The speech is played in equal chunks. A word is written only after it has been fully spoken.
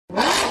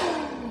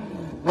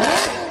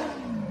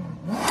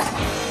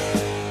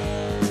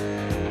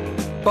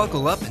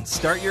Buckle up and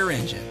start your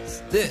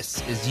engines.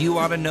 This is You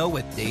Ought to Know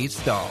with Dave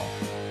Stahl.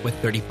 With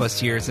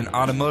 30-plus years in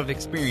automotive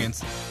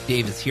experience,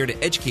 Dave is here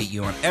to educate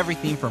you on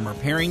everything from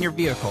repairing your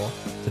vehicle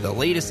to the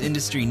latest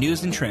industry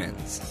news and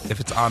trends. If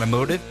it's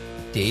automotive,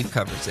 Dave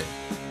covers it.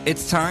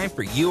 It's time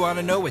for You Ought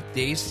to Know with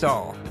Dave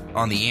Stahl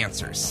on The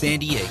Answer San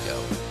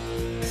Diego.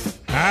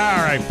 All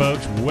right,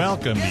 folks,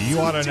 welcome to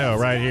You Ought to Know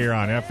right here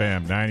on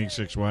FM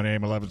 96.1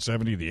 AM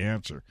 1170, The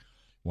Answer.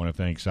 I want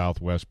to thank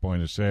Southwest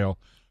Point of Sale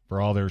for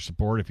all their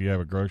support. If you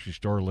have a grocery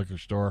store, liquor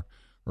store,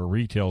 or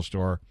retail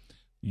store,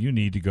 you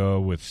need to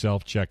go with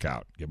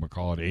self-checkout. Give them a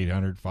call at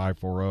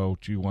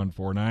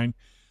 800-540-2149.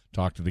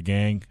 Talk to the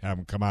gang. Have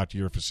them come out to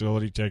your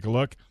facility, take a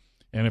look.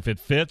 And if it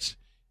fits,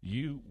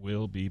 you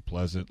will be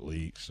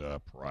pleasantly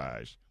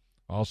surprised.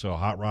 Also,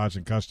 Hot Rods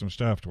and Custom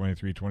Stuff,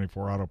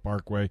 2324 Auto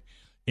Parkway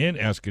in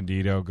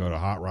Escondido. Go to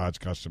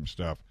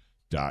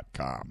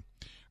hotrodscustomstuff.com.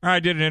 All right, I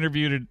did an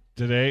interview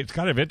today. It's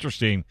kind of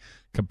interesting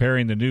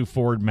comparing the new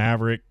Ford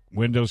Maverick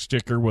window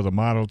sticker with a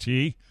Model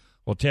T.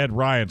 Well, Ted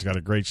Ryan's got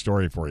a great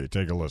story for you.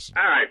 Take a listen.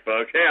 All right,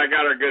 folks. Hey, I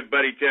got our good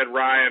buddy Ted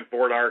Ryan,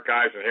 Ford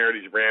Archives and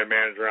Heritage Brand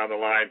Manager, on the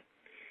line.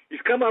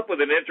 He's come up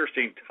with an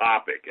interesting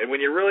topic, and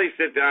when you really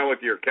sit down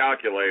with your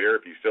calculator,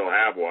 if you still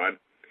have one,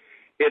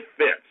 it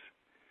fits.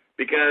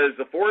 Because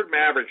the Ford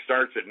Maverick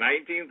starts at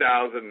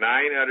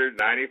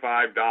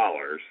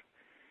 $19,995,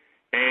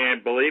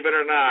 and believe it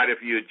or not,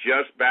 if you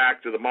adjust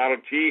back to the Model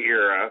T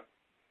era,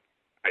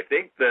 I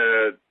think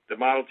the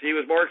Model T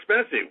was more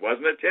expensive,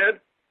 wasn't it, Ted?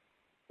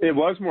 It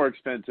was more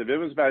expensive. It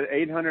was about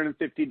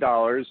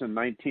 $850 in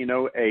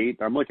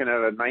 1908. I'm looking at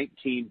a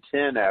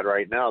 1910 ad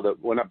right now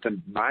that went up to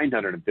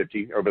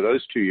 $950 over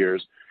those 2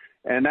 years.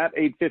 And that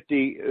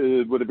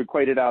 $850 would have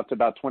equated out to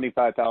about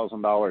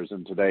 $25,000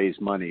 in today's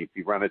money if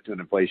you run it to an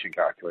inflation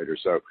calculator.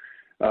 So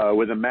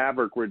with a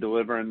Maverick, we're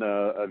delivering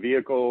a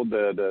vehicle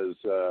that is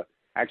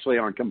actually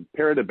on a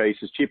comparative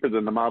basis cheaper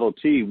than the Model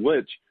T,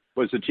 which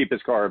was the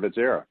cheapest car of its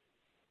era.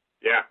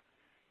 Yeah.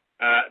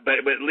 But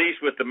at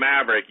least with the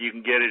Maverick, you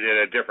can get it in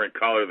a different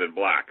color than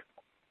black.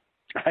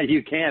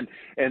 You can.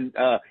 And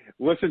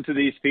listen to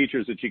these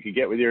features that you could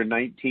get with your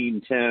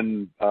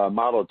 1910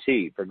 Model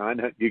T. For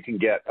 $900, you can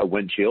get a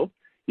windshield.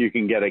 You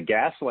can get a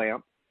gas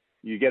lamp.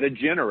 You get a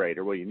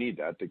generator. Well, you need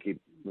that to keep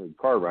the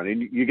car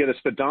running. You get a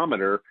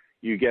speedometer.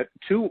 You get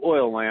 2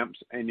 oil lamps,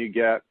 and you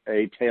get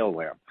a tail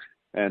lamp.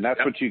 And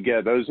that's what you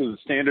get. Those are the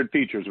standard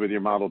features with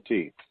your Model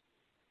T.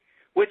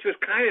 Which was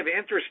kind of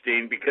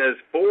interesting because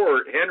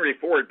Henry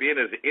Ford, being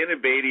as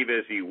innovative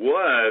as he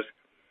was,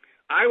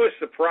 I was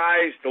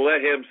surprised to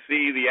let him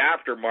see the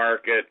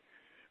aftermarket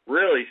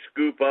really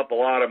scoop up a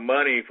lot of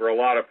money for a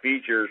lot of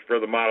features for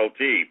the Model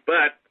T.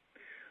 But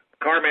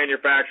car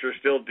manufacturers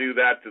still do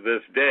that to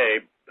this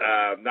day,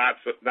 not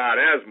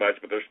as much,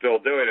 but they're still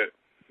doing it.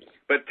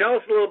 But tell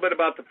us a little bit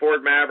about the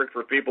Ford Maverick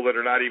for people that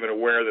are not even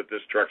aware that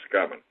this truck's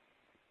coming.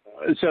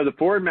 So the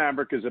Ford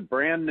Maverick is a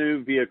brand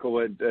new vehicle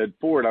at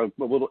Ford, a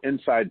little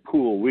inside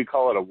cool. We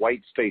call it a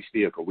white space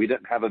vehicle. We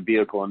didn't have a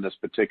vehicle in this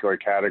particular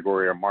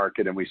category or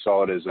market, and we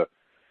saw it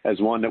as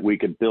one that we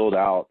could build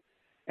out.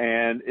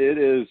 And it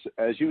is,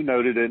 as you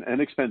noted, an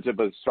inexpensive,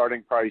 but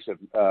starting price of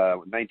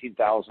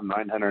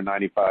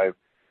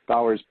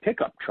 $19,995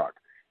 pickup truck.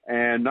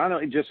 And not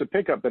only just a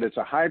pickup, but it's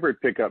a hybrid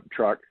pickup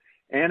truck,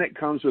 and it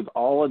comes with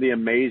all of the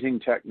amazing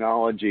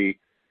technology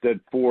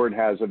that Ford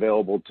has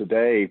available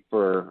today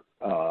for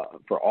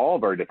all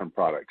of our different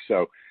products.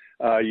 So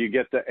you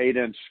get the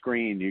 8-inch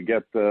screen, you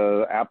get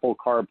the Apple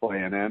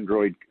CarPlay and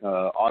Android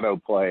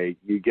AutoPlay,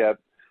 you get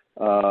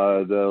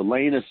the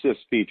lane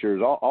assist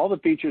features, all the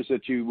features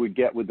that you would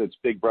get with its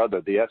big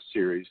brother, the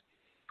S-Series,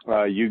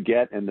 you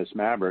get in this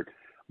Maverick.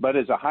 But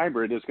as a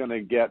hybrid, it's going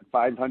to get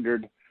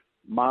 500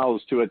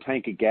 miles to a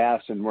tank of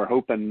gas, and we're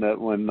hoping that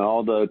when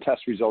all the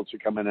test results are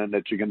coming in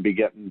that you're going to be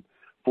getting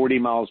 40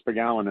 miles per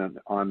gallon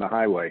on the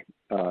highway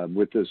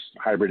with this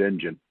hybrid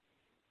engine.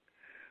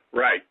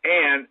 Right,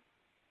 and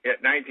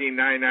at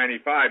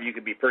 $19,995, you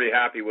can be pretty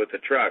happy with the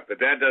truck, but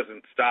that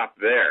doesn't stop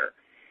there.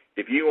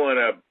 If you want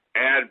to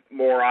add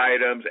more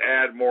items,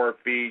 add more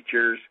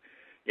features,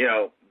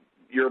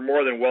 you're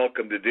more than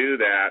welcome to do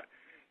that.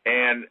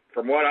 And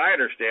from what I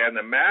understand,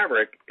 the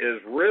Maverick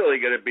is really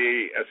going to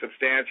be a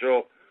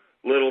substantial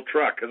little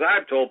truck, because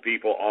I've told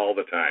people all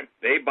the time,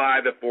 they buy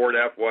the Ford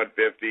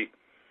F-150,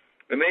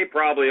 and they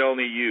probably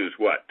only use,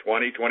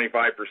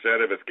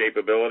 20-25% of its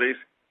capabilities?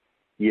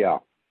 Yeah.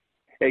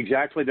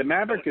 Exactly. The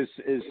Maverick is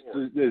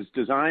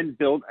designed,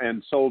 built,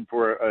 and sold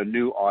for a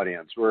new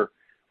audience. We're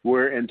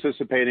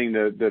anticipating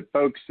that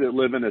folks that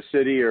live in a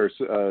city or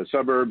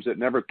suburbs that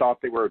never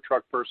thought they were a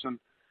truck person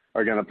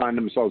are going to find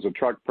themselves a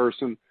truck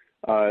person.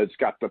 It's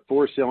got the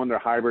 4-cylinder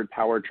hybrid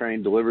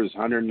powertrain, delivers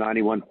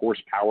 191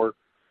 horsepower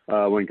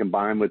when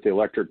combined with the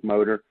electric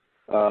motor,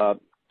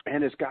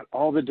 and it's got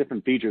all the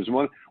different features.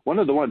 One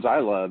of the ones I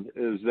love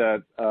is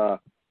that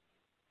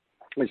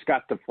it's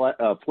got the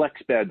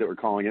flex bed that we're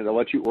calling it. That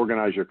lets you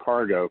organize your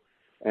cargo,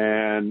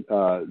 and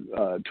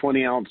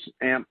 20-ounce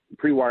amp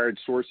pre-wired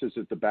sources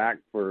at the back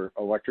for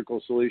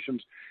electrical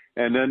solutions.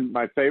 And then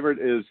my favorite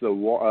is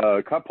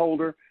the cup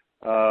holder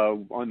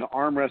On the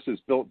armrest is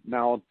built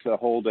now to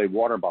hold a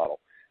water bottle.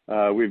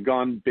 We've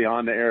gone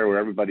beyond the era where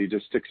everybody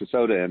just sticks a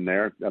soda in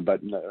there,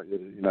 but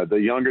the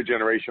younger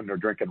generation are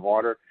drinking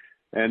water.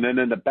 And then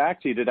in the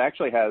back seat, it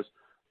actually has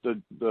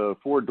the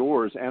 4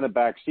 doors and a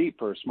back seat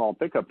for a small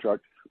pickup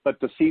truck, but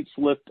the seats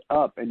lift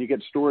up and you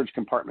get storage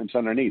compartments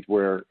underneath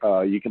where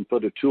you can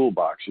put a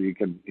toolbox, or you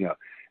can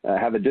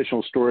have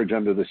additional storage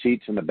under the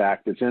seats in the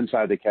back that's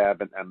inside the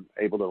cab and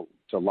able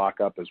to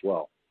lock up as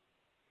well.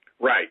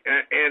 Right,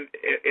 and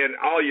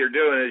all you're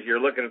doing is you're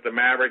looking at the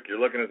Maverick, you're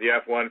looking at the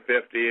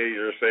F-150,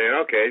 you're saying,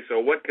 okay, so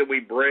what can we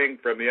bring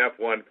from the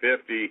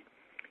F-150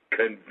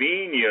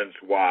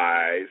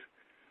 convenience-wise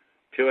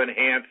to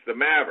enhance the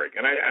Maverick?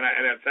 And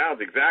it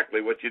sounds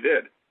exactly what you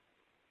did.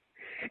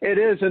 It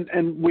is,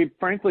 and we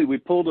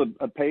pulled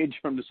a page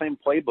from the same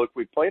playbook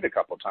we played a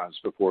couple of times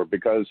before,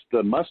 because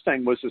the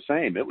Mustang was the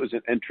same. It was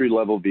an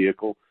entry-level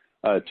vehicle,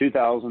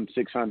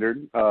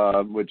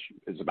 $2,600, which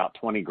is about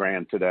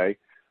 $20,000 today.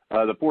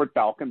 The Ford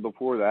Falcon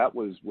before that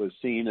was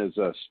seen as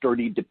a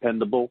sturdy,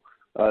 dependable,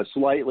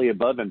 slightly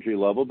above entry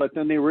level. But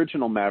then the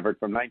original Maverick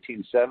from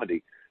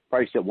 1970,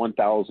 priced at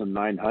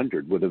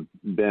 $1,900, would have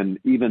been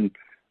even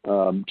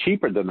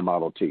cheaper than the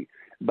Model T.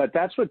 But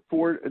that's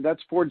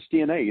Ford's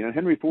DNA.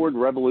 Henry Ford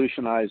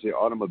revolutionized the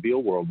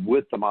automobile world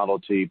with the Model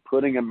T,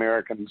 putting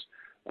Americans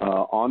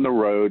on the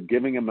road,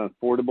 giving them an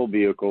affordable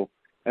vehicle.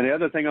 And the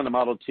other thing on the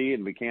Model T,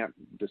 and we can't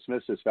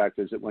dismiss this fact,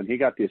 is that when he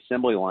got the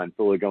assembly line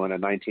fully going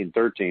in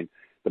 1913,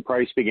 the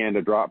price began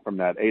to drop from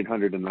that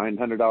 $800 to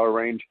 $900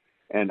 range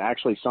and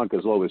actually sunk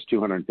as low as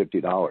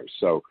 $250.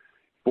 So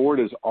Ford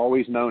has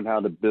always known how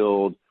to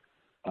build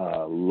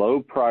low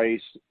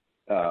price,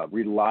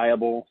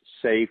 reliable,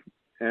 safe,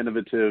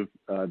 innovative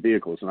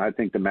vehicles. And I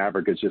think the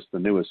Maverick is just the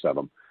newest of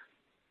them.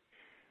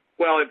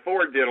 Well, and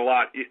Ford did a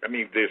lot. I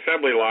mean, the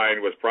assembly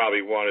line was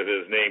probably one of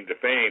his name to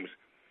fames,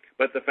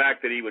 but the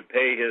fact that he would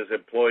pay his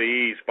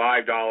employees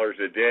 $5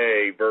 a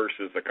day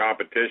versus the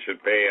competition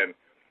paying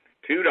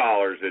 $2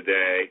 a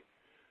day,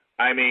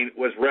 I mean,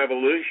 was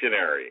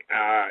revolutionary.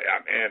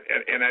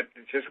 And it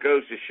just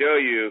goes to show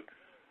you,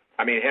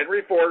 I mean,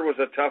 Henry Ford was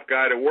a tough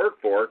guy to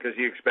work for because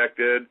he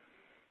expected,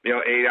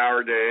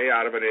 8-hour day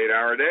out of an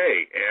 8-hour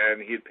day,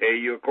 and he'd pay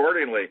you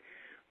accordingly.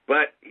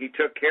 But he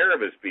took care of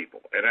his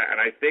people. And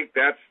I think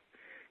that's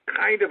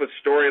kind of a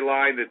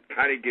storyline that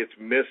kind of gets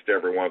missed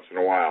every once in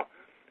a while,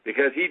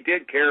 because he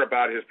did care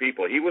about his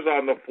people. He was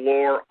on the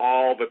floor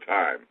all the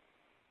time.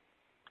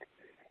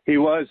 He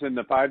was, in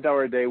the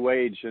 $5 a day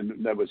wage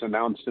that was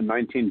announced in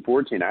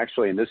 1914,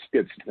 actually, and this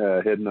gets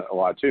hidden a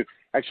lot too,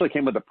 actually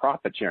came with a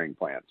profit sharing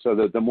plan. So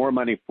that the more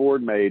money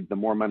Ford made, the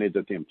more money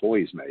that the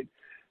employees made.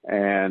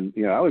 And,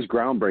 that was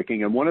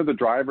groundbreaking. And one of the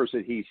drivers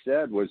that he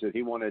said was that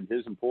he wanted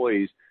his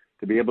employees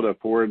to be able to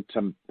afford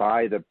to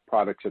buy the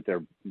products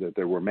that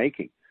they were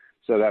making.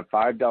 So that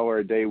 $5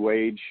 a day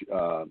wage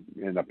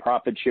and the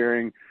profit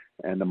sharing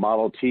and the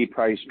Model T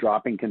price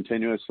dropping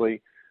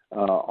continuously,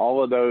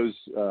 all of those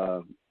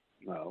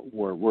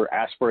were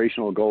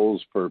aspirational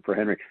goals for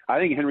Henry. I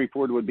think Henry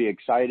Ford would be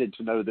excited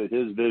to know that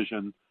his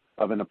vision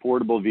of an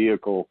affordable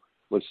vehicle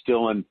was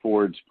still in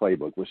Ford's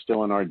playbook, was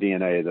still in our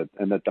DNA,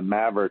 and that the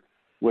Maverick,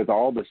 with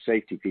all the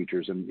safety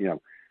features, and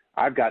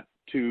I've got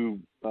two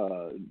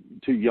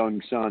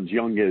young sons,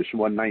 youngish,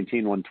 one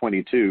 19, one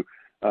 22,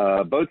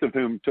 both of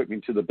whom took me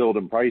to the Build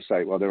and Price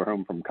site while they were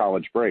home from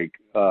college break.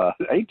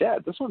 Hey,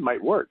 Dad, this one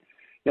might work.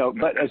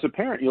 But as a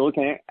parent, you're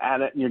looking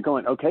at it and you're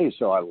going, okay,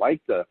 so I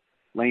like the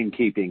lane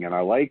keeping, and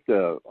I like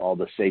all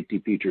the safety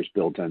features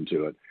built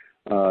into it.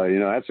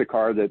 That's a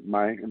car that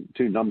my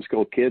two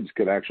numbskull kids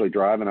could actually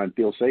drive, and I'd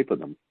feel safe with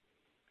them.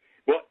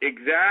 Well,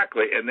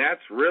 exactly, and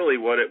that's really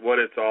what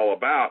it's all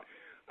about.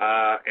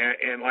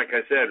 And like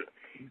I said,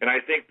 and I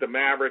think the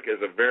Maverick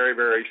is a very,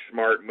 very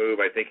smart move.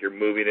 I think you're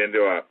moving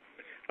into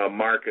a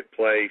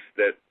marketplace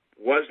that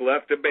was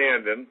left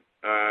abandoned,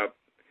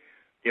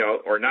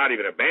 or not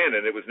even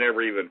abandoned. It was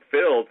never even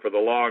filled for the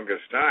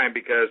longest time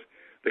because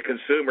the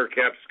consumer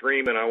kept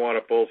screaming, I want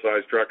a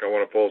full-size truck, I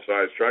want a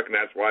full-size truck, and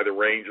that's why the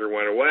Ranger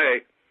went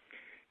away.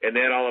 And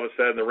then all of a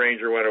sudden the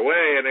Ranger went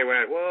away, and they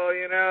went, well,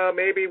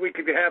 maybe we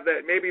could have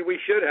that, maybe we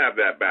should have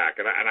that back.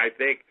 And I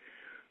think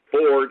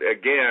Ford,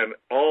 again,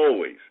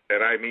 always,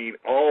 and I mean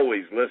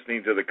always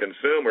listening to the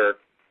consumer,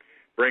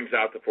 brings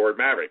out the Ford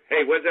Maverick.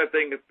 Hey, when's that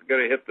thing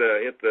going to hit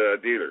the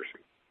dealers?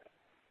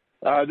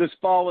 This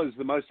fall is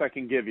the most I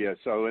can give you.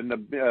 So in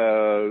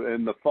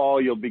the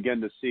fall, you'll begin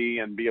to see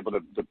and be able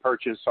to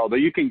purchase. Although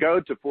you can go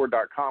to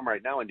Ford.com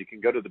right now, and you can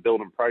go to the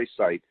Build and Price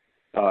site,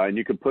 and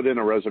you can put in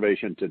a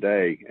reservation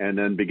today. And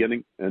then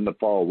beginning in the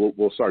fall,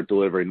 we'll start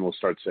delivering. We'll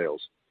start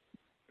sales.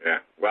 Yeah.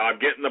 Well, I'm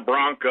getting the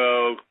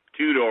Bronco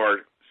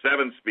 2-door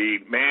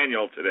 7-speed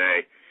manual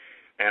today,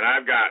 and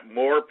I've got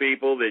more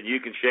people than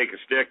you can shake a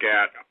stick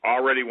at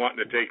already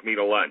wanting to take me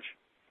to lunch.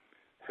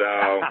 So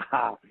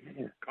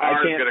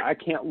I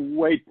can't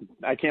wait.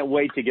 I can't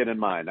wait to get in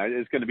mine.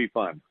 It's going to be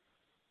fun.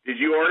 Did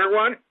you order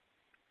one?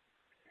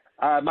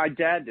 My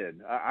dad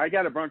did. I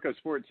got a Bronco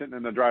Sport sitting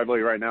in the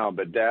driveway right now,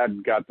 but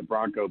Dad got the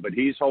Bronco. But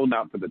he's holding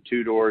out for the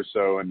 2-door,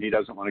 and he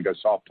doesn't want to go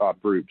soft top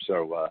roof.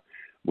 So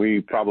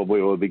we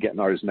probably will be getting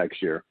ours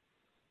next year.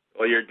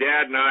 Well, your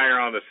dad and I are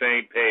on the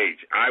same page.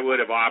 I would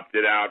have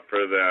opted out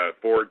for the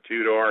Ford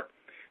 2-door.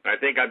 I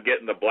think I'm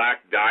getting the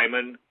Black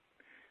Diamond.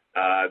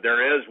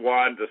 There is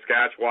one, the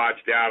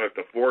Skywatch, down at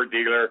the Ford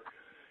dealer.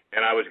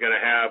 And I was going to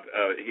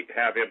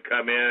have him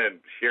come in and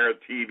share a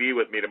TV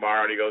with me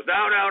tomorrow. And he goes,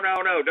 no,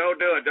 don't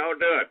do it.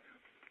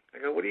 I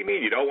go, what do you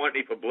mean? You don't want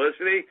any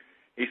publicity?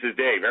 He says,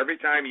 Dave, every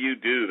time you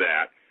do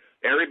that,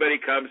 everybody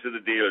comes to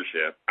the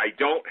dealership. I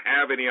don't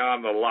have any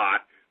on the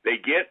lot. They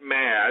get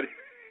mad.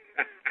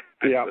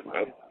 Yeah.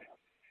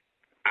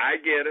 I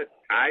get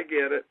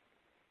it.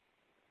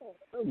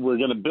 We're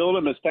going to build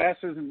them as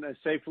fast and as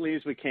safely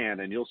as we can,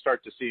 and you'll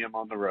start to see them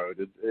on the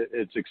road.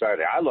 It's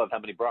exciting. I love how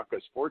many Bronco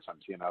Sports I'm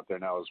seeing out there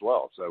now as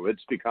well. So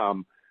it's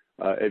become,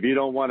 if you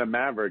don't want a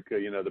Maverick,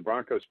 the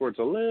Bronco Sport's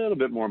a little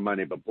bit more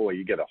money, but boy,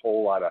 you get a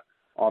whole lot of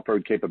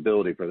off-road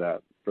capability for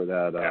that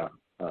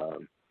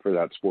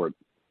sport.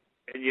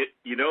 And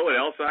you know what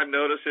else I'm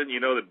noticing?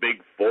 The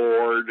big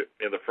Ford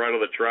in the front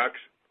of the trucks?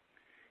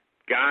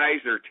 Guys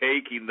are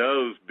taking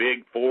those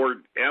big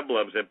Ford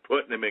emblems and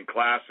putting them in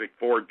classic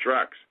Ford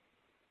trucks.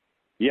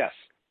 Yes,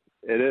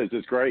 it is.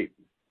 It's great.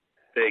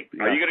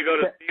 Are you going to go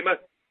to SEMA?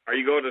 Are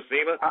you going to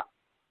SEMA?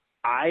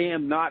 I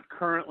am not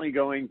currently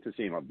going to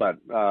SEMA, but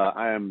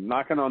I am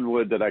knocking on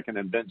wood that I can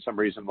invent some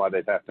reason why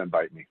they'd have to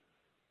invite me.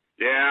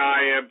 Yeah,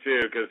 I am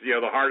too, because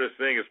the hardest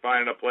thing is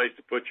finding a place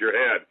to put your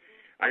head.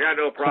 I got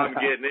no problem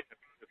getting in.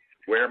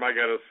 Where am I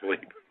going to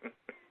sleep?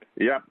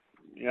 Yep.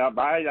 Yeah,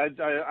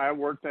 I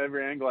worked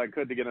every angle I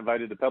could to get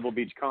invited to Pebble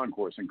Beach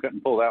Concourse and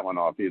couldn't pull that one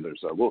off either.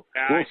 So we'll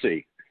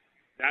see.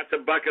 That's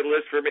a bucket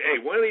list for me. Hey,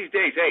 one of these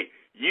days,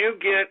 you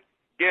get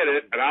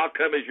it, and I'll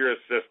come as your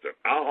assistant.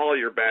 I'll haul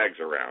your bags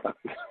around.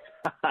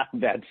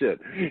 That's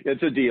it.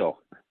 It's a deal.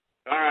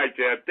 All right,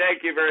 Ted.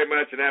 Thank you very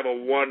much, and have a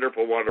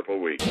wonderful, wonderful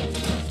week.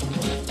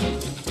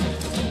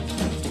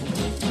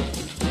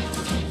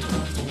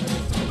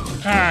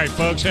 All right,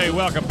 folks. Hey,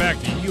 welcome back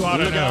to You Ought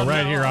to Know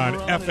right here on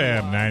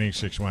FM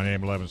 96.1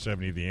 AM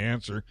 1170 The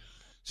Answer.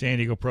 San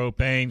Diego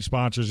Propane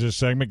sponsors this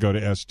segment. Go to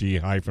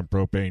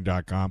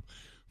sd-propane.com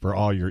for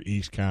all your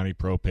East County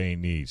propane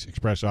needs.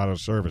 Express Auto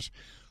Service,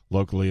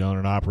 locally owned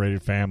and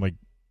operated family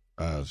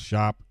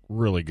shop.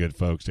 Really good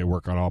folks. They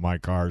work on all my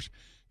cars.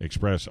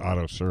 Express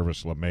Auto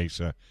Service, La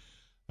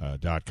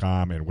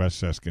Mesa.com and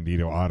West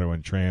Escondido Auto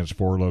and Trans,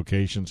 4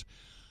 locations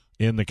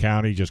in the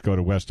county. Just go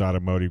to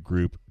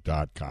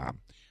westautomotivegroup.com.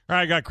 All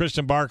right, I got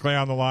Kristen Barclay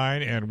on the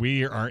line, and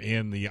we are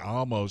in the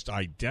almost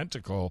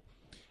identical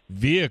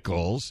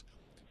vehicles,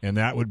 and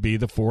that would be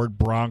the Ford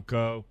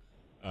Bronco.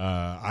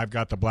 I've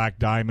got the Black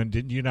Diamond.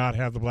 Didn't you not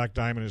have the Black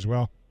Diamond as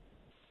well?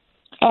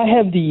 I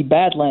have the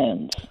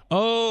Badlands.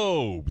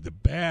 Oh, the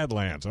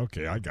Badlands.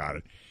 Okay, I got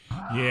it.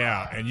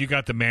 Yeah, and you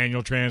got the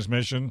manual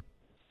transmission?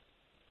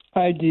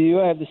 I do.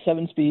 I have the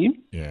 7-speed.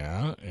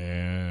 Yeah,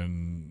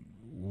 and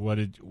what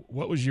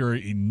was your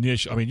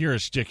initial? I mean, you're a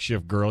stick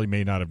shift girl. You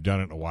may not have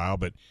done it in a while,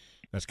 but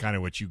that's kind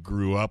of what you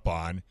grew up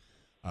on.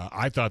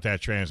 I thought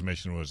that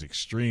transmission was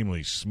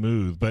extremely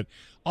smooth. But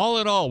all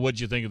in all, what'd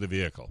you think of the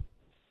vehicle?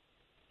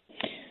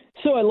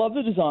 So I love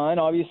the design.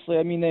 Obviously,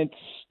 I mean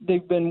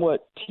they've been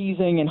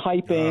teasing and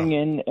hyping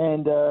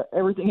and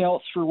everything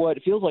else for what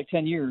it feels like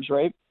 10 years,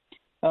 right?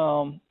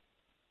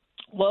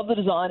 Love the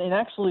design, and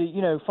actually,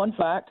 fun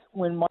fact: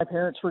 when my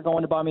parents were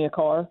going to buy me a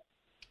car,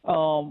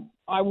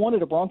 I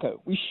wanted a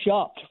Bronco. We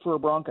shopped for a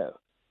Bronco.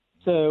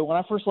 So when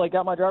I first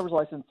got my driver's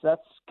license,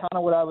 that's kind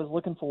of what I was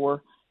looking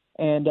for,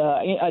 and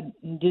I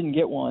didn't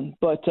get one.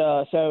 But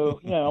so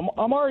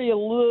I'm already a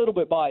little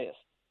bit biased.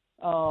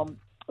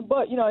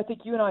 But I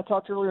think you and I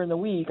talked earlier in the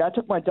week. I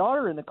took my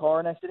daughter in the car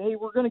and I said, "Hey,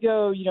 we're gonna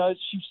go."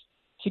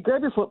 She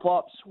grabbed your flip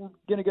flops. We're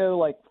gonna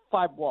go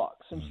 5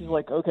 blocks, and she's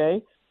like,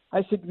 "Okay."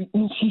 I said,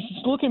 and she's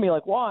looking at me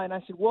like, "Why?" And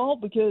I said, "Well,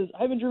 because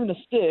I haven't driven a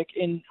stick,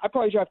 and I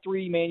probably drive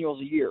 3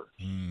 manuals a year."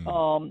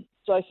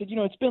 So I said,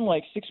 it's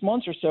been 6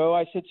 months or so.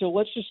 I said, so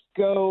let's just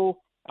go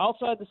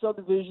outside the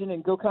subdivision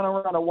and go kind of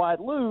around a wide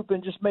loop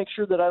and just make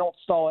sure that I don't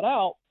stall it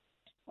out.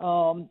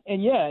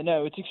 And yeah,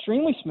 no, it's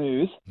extremely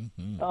smooth.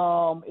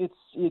 Mm-hmm.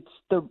 It's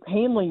the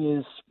handling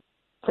is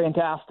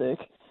fantastic.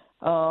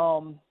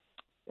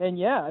 And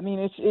yeah, I mean,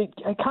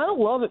 I kind of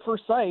love at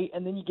first sight,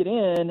 and then you get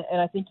in, and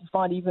I think you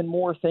find even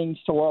more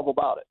things to love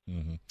about it.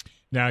 Mm-hmm.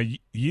 Now,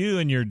 you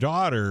and your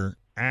daughter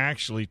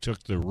actually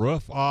took the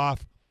roof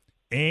off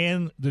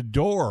and the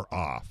door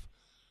off.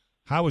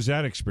 How was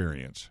that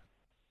experience?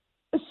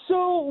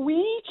 So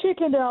we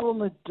chickened out on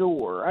the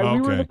door. Okay.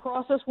 We were in the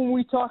process when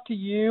we talked to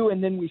you,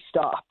 and then we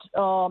stopped.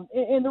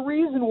 And the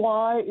reason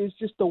why is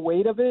just the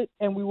weight of it,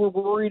 and we were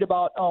worried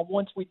about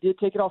once we did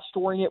take it off,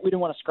 storing it, we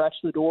didn't want to scratch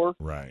the door.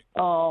 Right.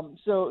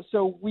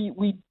 So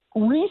we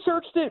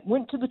researched it,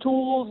 went to the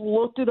tools,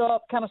 looked it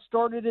up, kind of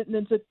started it, and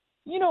then said,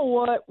 you know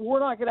what, we're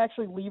not going to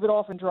actually leave it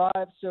off and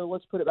drive, so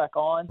let's put it back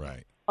on.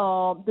 Right.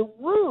 The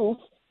roof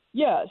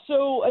Yeah,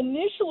 so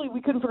initially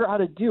we couldn't figure out how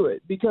to do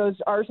it because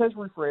ours has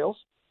roof rails.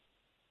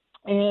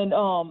 And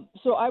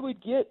so I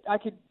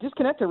could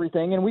disconnect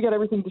everything, and we got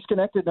everything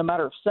disconnected in a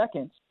matter of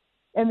seconds.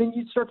 And then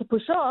you'd start to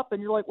push up, and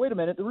you're like, wait a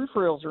minute, the roof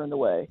rails are in the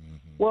way. Mm-hmm.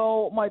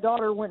 Well, my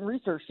daughter went and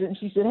researched it, and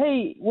she said,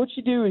 hey, what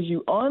you do is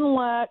you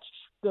unlatch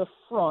the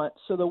front,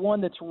 so the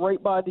one that's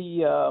right by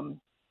the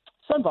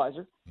sun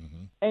visor.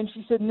 Mm-hmm. And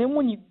she said, and then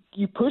when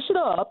you push it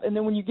up, and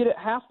then when you get it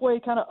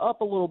halfway kind of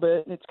up a little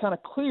bit and it's kind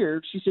of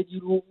cleared, she said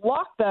you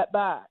lock that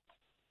back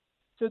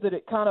so that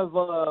it kind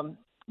of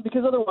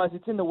because otherwise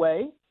it's in the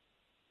way.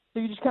 So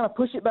you just kind of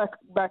push it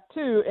back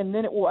too, and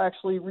then it will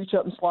actually reach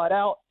up and slide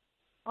out.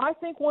 I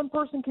think one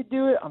person could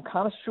do it. I'm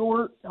kind of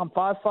short. I'm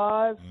 5'5".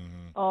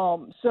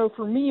 Mm-hmm. So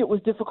for me, it was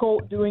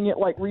difficult doing it,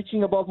 like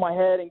reaching above my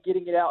head and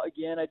getting it out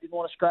again. I didn't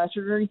want to scratch it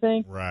or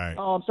anything. Right.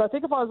 So I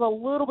think if I was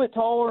a little bit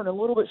taller and a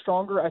little bit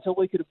stronger, I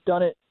totally could have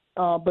done it.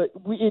 But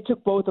it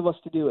took both of us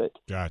to do it.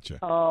 Gotcha.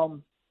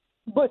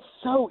 But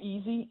so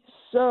easy.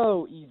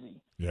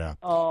 Yeah.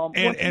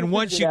 And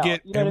once you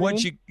get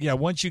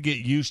once you get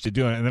used to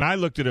doing it, and then I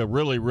looked at a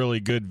really, really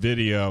good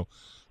video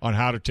on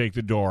how to take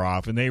the door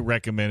off, and they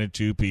recommended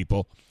 2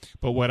 people.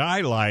 But what I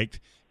liked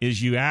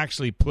is you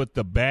actually put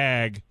the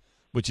bag,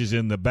 which is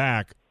in the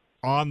back,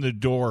 on the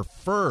door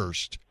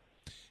first.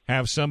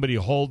 Have somebody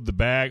hold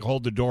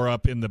the door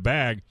up in the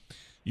bag.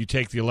 You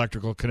take the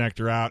electrical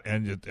connector out,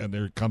 and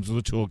there it comes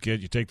with a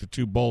toolkit. You take the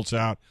 2 bolts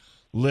out,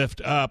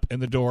 lift up,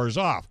 and the door is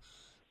off.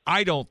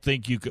 I don't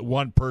think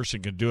one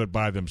person can do it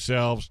by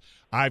themselves.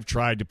 I've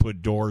tried to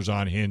put doors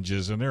on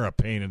hinges, and they're a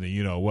pain in the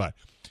you-know-what.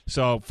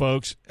 So,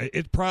 folks,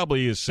 it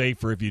probably is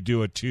safer if you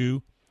do a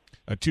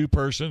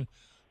two-person.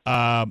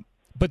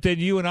 But then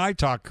you and I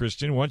talked,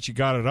 Kristen, once you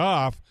got it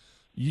off,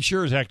 you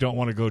sure as heck don't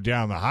want to go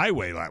down the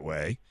highway that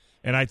way.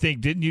 And I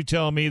think, didn't you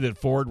tell me that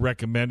Ford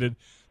recommended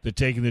that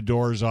taking the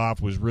doors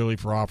off was really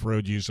for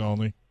off-road use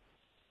only?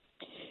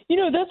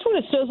 That's what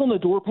it says on the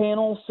door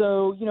panel.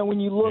 So, when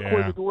you look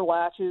where the door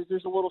latches,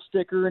 there's a little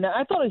sticker. And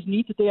I thought it was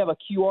neat that they have a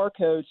QR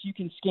code so you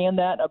can scan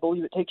that. And I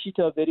believe it takes you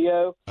to a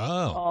video.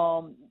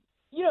 Oh.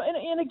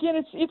 And again,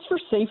 it's for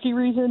safety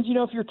reasons.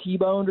 If you're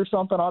T-boned or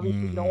something,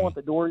 obviously you don't want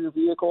the door of your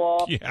vehicle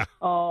off. Yeah.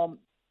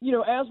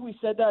 As we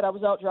said that, I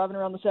was out driving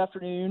around this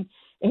afternoon,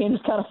 and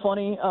it's kind of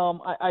funny.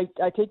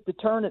 I take the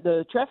turn at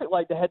the traffic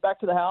light to head back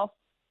to the house,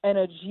 and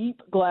a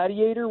Jeep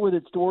Gladiator with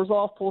its doors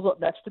off pulls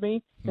up next to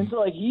me. And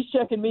so, he's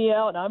checking me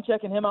out, and I'm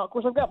checking him out. Of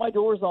course, I've got my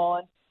doors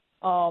on.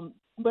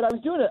 But I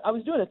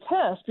was doing a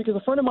test because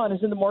a friend of mine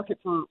is in the market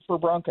for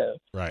Bronco.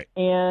 Right.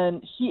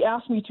 And he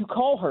asked me to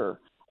call her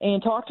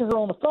and talk to her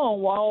on the phone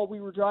while we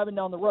were driving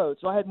down the road.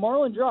 So I had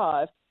Marlon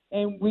drive,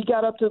 and we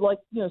got up to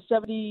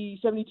 70,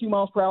 72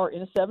 miles per hour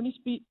in a 70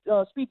 speed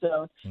zone.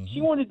 Mm-hmm.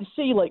 She wanted to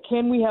see,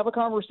 can we have a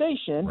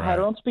conversation? Right. Had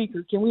her on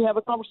speaker. Can we have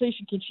a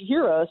conversation? Can she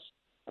hear us?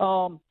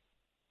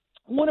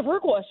 One of her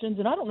questions,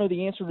 and I don't know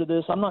the answer to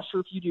this, I'm not sure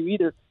if you do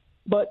either,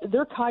 but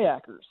they're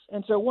kayakers.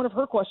 And so one of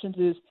her questions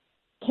is,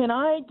 can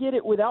I get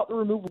it without the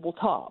removable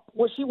top?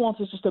 What she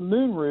wants is just a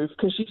moonroof,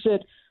 because she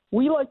said,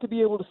 we like to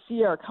be able to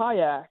see our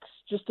kayaks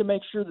just to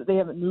make sure that they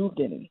haven't moved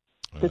any,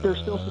 that they're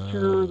still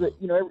secure, that,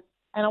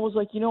 and I was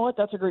like, you know what?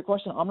 That's a great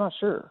question. I'm not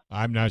sure.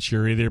 I'm not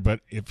sure either,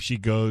 but if she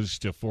goes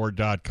to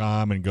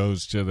Ford.com and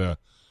goes to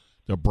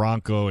the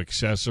Bronco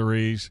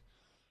accessories,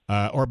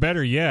 or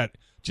better yet,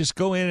 just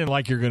go in and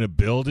like you're going to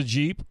build a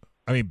Jeep.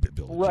 I mean,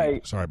 build a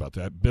Jeep. Sorry about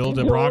that. Build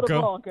a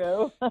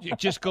Bronco.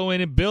 Just go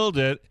in and build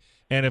it,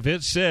 and if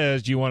it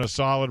says, do you want a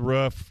solid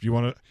roof, do you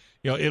want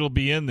to, it'll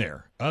be in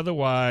there.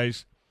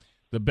 Otherwise,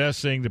 the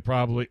best thing to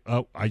probably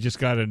I just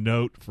got a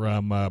note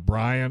from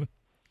Brian,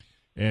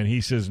 and he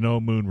says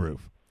no moonroof.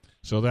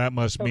 So that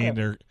must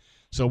mean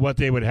so what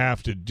they would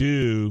have to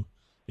do,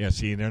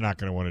 they're not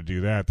going to want to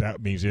do that.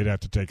 That means they'd have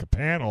to take a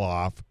panel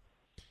off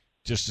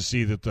just to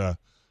see that the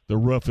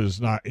roof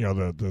is not,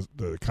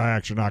 the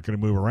kayaks are not going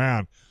to move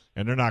around,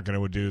 and they're not going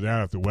to do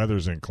that if the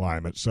weather's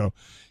inclement. So,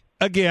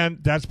 again,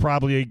 that's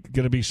probably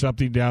going to be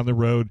something down the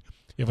road.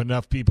 If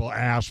enough people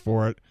ask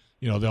for it,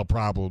 they'll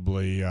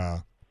probably,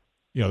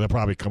 they'll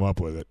probably come up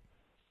with it.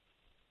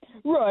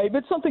 Right,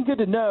 but something good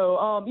to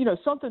know.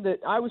 Something that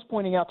I was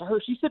pointing out to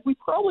her. She said we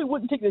probably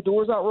wouldn't take the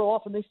doors out real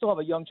often. They still have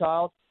a young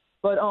child.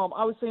 But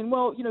I was saying,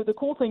 well, the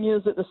cool thing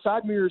is that the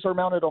side mirrors are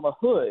mounted on the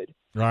hood,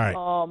 right?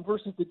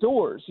 Versus the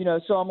doors,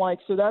 So I'm like,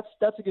 so that's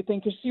a good thing,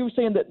 because she was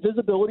saying that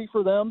visibility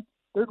for them,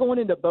 they're going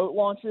into boat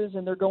launches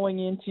and they're going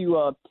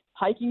into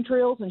hiking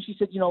trails, and she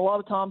said, a lot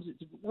of times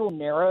it's real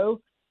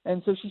narrow,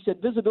 and so she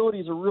said visibility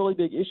is a really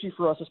big issue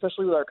for us,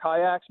 especially with our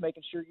kayaks,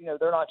 making sure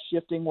they're not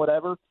shifting,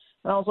 whatever.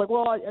 And I was like,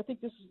 well, I think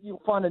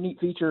you'll find a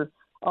neat feature.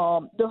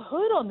 The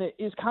hood on it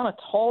is kind of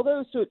tall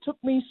though, so it took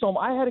me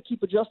I had to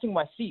keep adjusting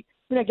my seat.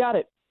 I mean, I got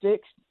it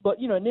fixed, but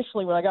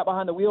initially when I got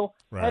behind the wheel,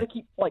 right, I had to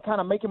keep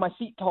kind of making my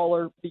seat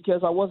taller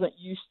because I wasn't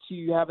used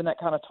to having that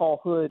kind of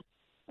tall hood.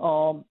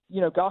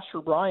 Gosh,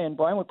 for Brian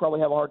would probably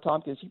have a hard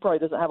time because he probably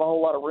doesn't have a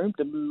whole lot of room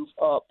to move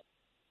up.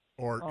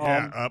 Or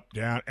up,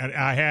 down. And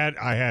I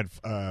had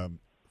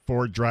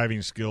Ford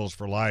Driving Skills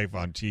for Life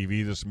on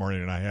TV this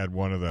morning, and I had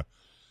one of the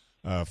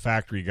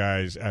factory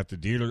guys at the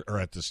dealer or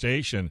at the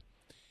station,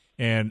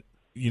 and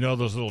you know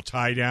those little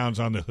tie downs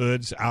on the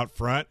hoods out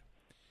front.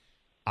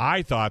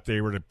 I thought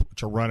they were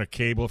to run a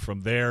cable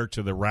from there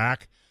to the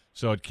rack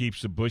so it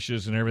keeps the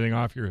bushes and everything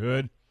off your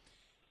hood.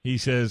 He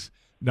says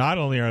not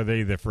only are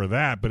they there for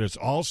that, but it's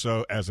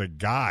also as a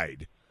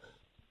guide,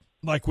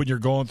 like when you're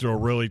going through a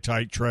really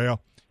tight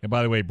trail. And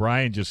by the way,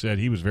 Brian just said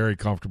he was very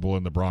comfortable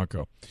in the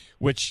Bronco,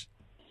 which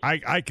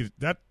I could,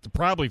 that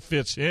probably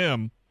fits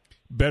him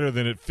better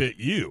than it fit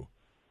you,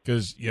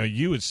 because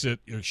you would sit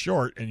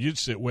short and you'd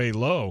sit way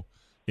low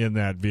in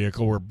that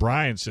vehicle, where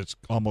Brian sits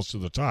almost to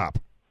the top.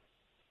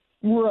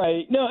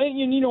 Right. No,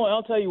 and you know what?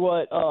 I'll tell you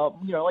what.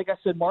 Like I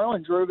said,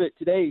 Marlon drove it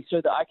today so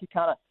that I could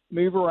kind of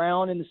move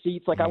around in the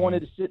seats. Like I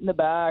wanted to sit in the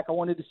back. I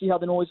wanted to see how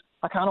the noise.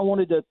 I kind of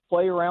wanted to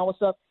play around with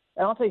stuff.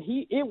 And I'll tell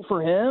you,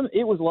 for him,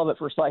 it was love at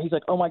first sight. He's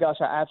like, "Oh my gosh,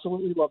 I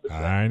absolutely love this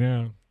thing." I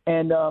know.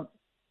 And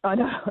I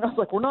know. And I was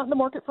like, "We're not in the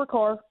market for a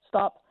car.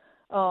 Stop."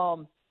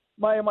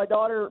 My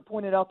daughter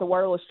pointed out the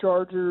wireless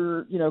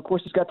charger. Of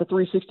course, it's got the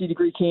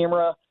 360-degree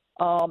camera.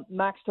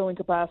 Max towing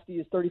capacity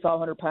is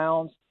 3,500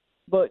 pounds.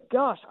 But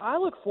gosh, I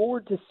look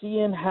forward to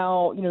seeing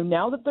how,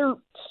 now that they're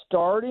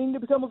starting to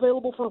become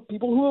available for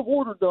people who have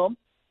ordered them,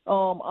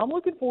 I'm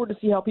looking forward to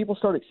see how people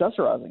start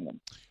accessorizing them.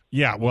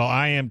 Yeah, well,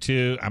 I am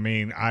too. I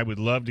mean, I would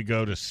love to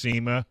go to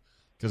SEMA,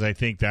 because I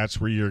think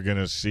that's where you're going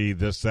to see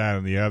this, that,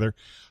 and the other.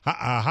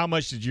 How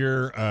much did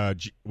your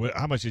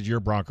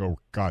Bronco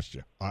cost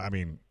you? I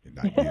mean,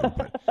 not you,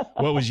 but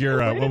what was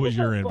your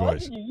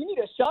invoice? You need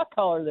a shock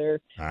collar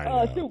there. I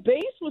know. So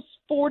base was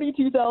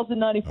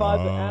 $42,095,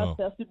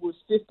 but as tested was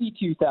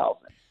 $52,000.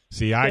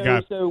 See, I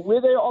got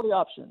with all the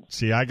options.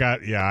 See, I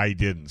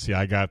didn't. See,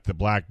 I got the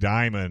Black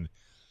Diamond,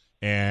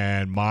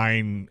 and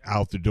mine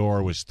out the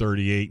door was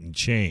 38 and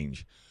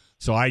change.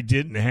 So I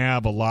didn't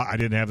have a lot. I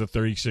didn't have the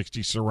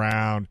 3060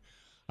 surround.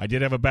 I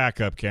did have a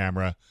backup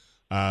camera.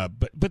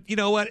 But you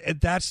know what?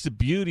 That's the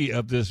beauty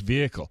of this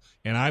vehicle.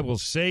 And I will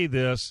say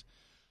this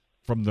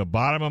from the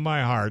bottom of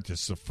my heart.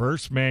 It's the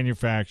first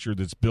manufacturer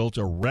that's built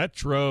a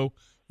retro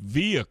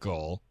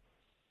vehicle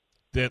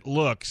that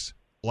looks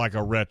like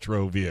a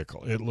retro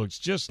vehicle. It looks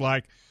just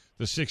like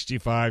the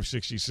 65,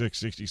 66,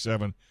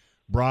 67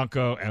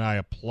 Bronco, and I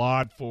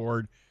applaud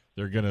Ford.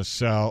 They're going to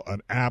sell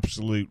an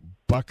absolute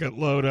bucket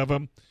load of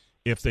them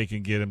if they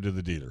can get them to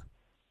the dealer.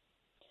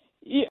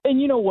 Yeah,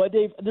 and you know what,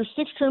 Dave? There's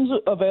 6 trims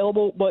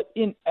available, but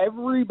in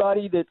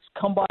everybody that's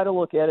come by to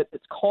look at it,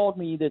 that's called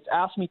me, that's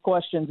asked me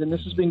questions, and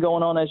this has been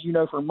going on, as you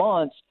know, for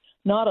months,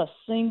 not a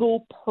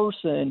single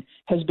person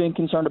has been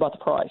concerned about the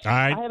price.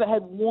 I haven't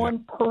had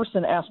one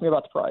person ask me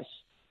about the price.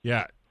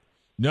 Yeah.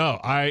 No,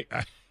 I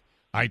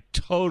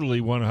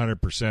totally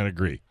 100%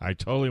 agree. I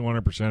totally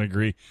 100%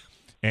 agree.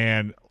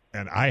 And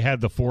I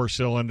had the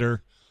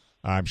 4-cylinder.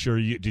 I'm sure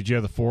did you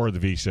have the 4 or the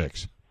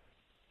V6?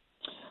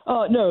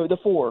 No, the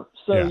 4.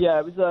 So yeah,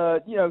 it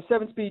was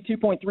 7-speed,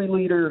 2.3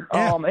 liter.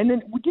 Yeah. And then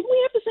didn't we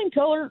have the same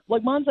color?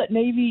 Like mine's that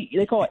navy.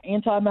 They call it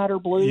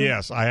antimatter blue.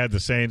 Yes, I had the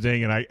same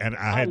thing, and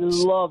I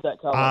love that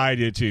color. I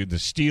did too. The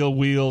steel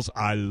wheels.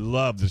 I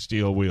love the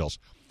steel wheels.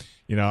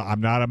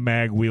 I'm not a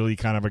mag wheelie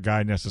kind of a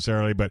guy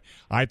necessarily, but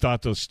I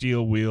thought those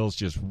steel wheels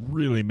just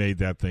really made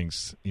that thing,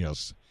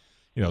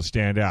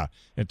 stand out.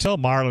 And tell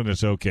Marlon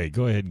it's okay.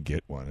 Go ahead and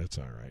get one. It's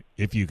all right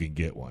if you can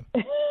get one.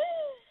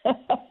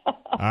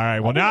 All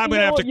right. Well, now I'm going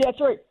to have to. Yeah, that's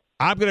right.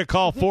 I'm going to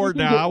call Ford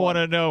now. I want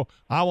to know.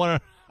 I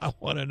want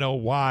to know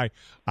why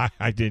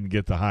I didn't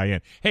get the high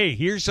end. Hey,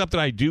 here's something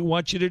I do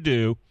want you to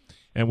do,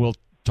 and we'll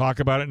talk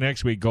about it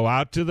next week. Go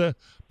out to the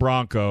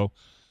Bronco,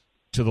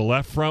 to the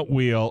left front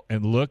wheel,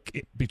 and look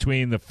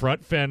between the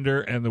front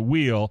fender and the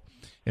wheel,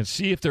 and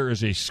see if there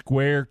is a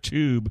square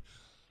tube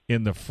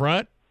in the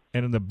front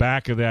and in the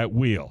back of that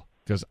wheel.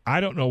 Because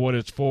I don't know what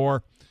it's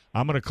for.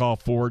 I'm going to call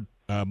Ford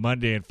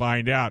Monday and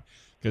find out,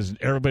 because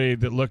everybody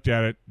that looked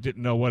at it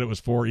didn't know what it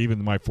was for,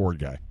 even my Ford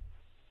guy.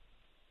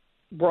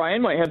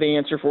 Brian might have the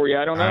answer for you.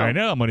 I don't know. I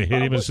know. I'm going to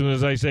hit him as soon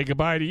as I say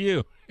goodbye to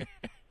you.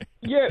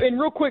 Yeah, and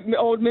real quick,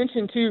 I would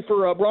mention, too,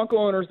 for Bronco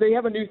owners, they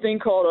have a new thing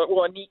called,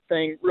 a neat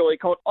thing, really,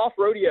 called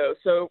Off-Rodeo.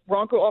 So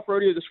Bronco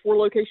Off-Rodeo, there's 4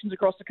 locations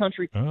across the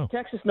country,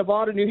 Texas,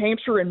 Nevada, New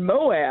Hampshire, and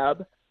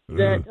Moab,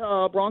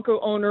 that Bronco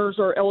owners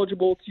are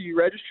eligible to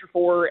register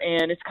for,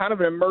 and it's kind of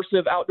an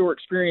immersive outdoor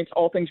experience,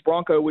 all things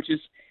Bronco,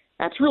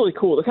 that's really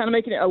cool. They're kind of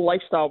making it a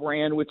lifestyle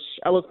brand, which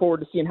I look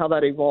forward to seeing how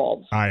that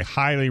evolves. I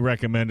highly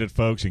recommend it,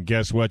 folks, and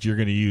guess what? You're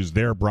going to use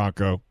their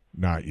Bronco,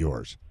 not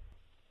yours.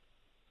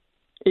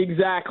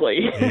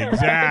 Exactly.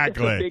 It's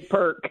a big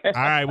perk. All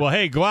right. Well,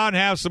 hey, go out and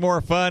have some more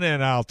fun,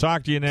 and I'll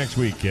talk to you next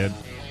week, kid.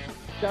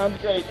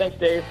 Sounds great. Thanks,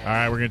 Dave. All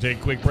right. We're going to take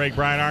a quick break.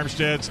 Brian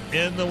Armstead's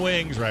In the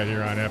Wings right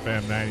here on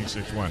FM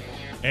 96.1,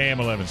 AM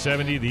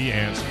 1170, The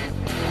Answer.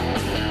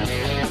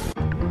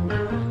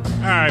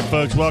 All right,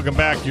 folks. Welcome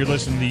back. You're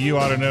listening to the You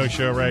Ought to Know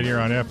show right here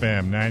on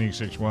FM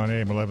 96.1,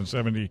 AM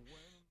 1170,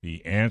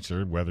 The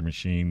Answer. Weather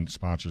Machine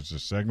sponsors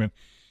this segment.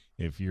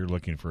 If you're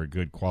looking for a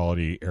good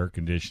quality air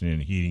conditioning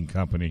and heating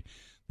company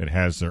that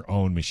has their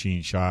own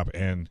machine shop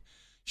and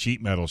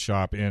sheet metal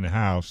shop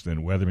in-house,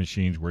 then Weather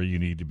Machine's where you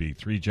need to be.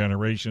 3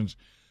 generations,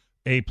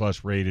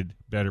 A-plus rated,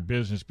 Better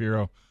Business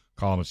Bureau.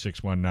 Call them at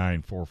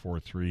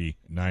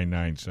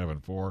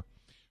 619-443-9974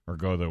 or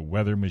go to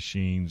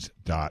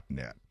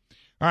weathermachines.net.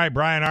 All right,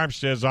 Brian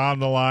Armstead's on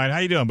the line. How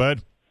you doing,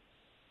 bud?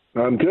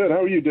 I'm good.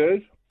 How are you,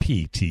 Dave?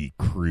 PT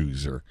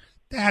Cruiser.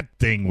 That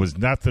thing was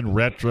nothing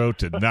retro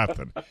to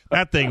nothing.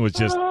 That thing was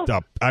just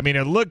up. I mean,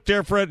 it looked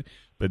different,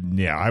 but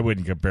yeah, I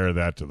wouldn't compare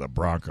that to the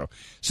Bronco.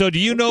 So do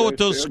you know what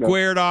those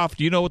squared off?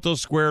 Do you know what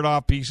those squared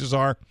off pieces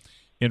are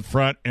in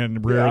front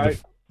and rear?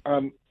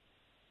 Yeah,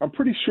 I'm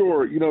pretty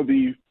sure,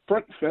 the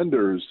front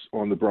fenders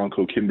on the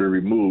Bronco can be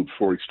removed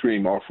for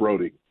extreme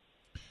off-roading.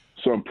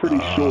 So I'm pretty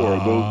sure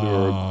those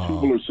are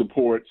tubular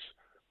supports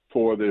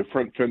for the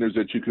front fenders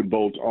that you can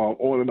bolt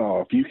on and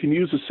off. You can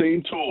use the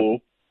same tool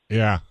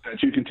that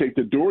you can take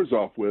the doors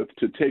off with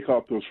to take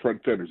off those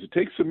front fenders. It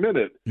takes a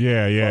minute.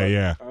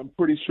 Yeah. I'm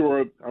pretty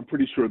sure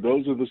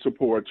those are the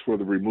supports for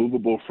the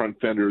removable front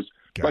fenders.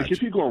 Gotcha. Like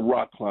if you go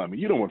rock climbing,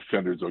 you don't want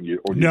fenders on your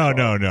No.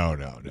 car.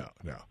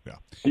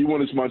 You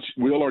want as much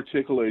wheel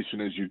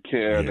articulation as you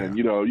can, and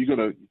you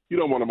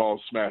don't want them all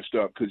smashed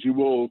up because you're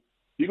going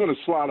to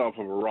slide off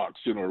of a rock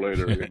sooner or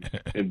later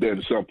and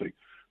bend something.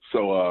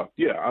 So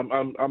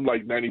I'm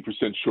like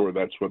 90% sure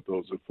that's what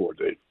those are for,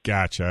 Dave.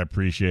 Gotcha. I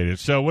appreciate it.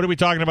 So what are we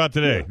talking about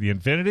today? Yeah. The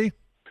Infiniti?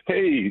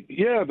 Hey,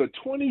 the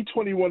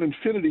 2021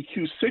 Infiniti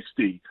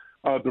Q60,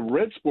 the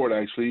Red Sport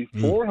actually,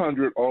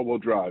 400 all-wheel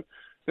drive.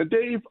 Now,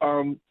 Dave,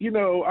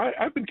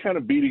 I've been kind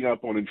of beating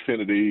up on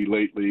Infiniti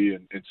lately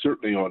and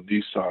certainly on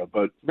Nissan,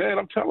 but man,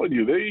 I'm telling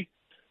you,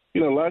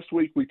 last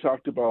week we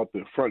talked about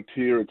the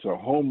Frontier. It's a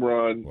home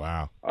run.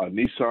 Wow.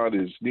 Nissan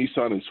is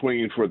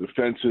swinging for the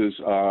fences.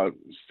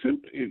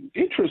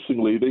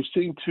 Interestingly, they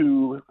seem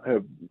to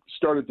have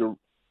started the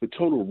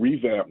total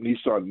revamp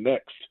Nissan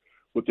Next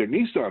with their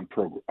Nissan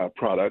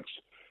products,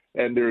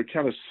 and they're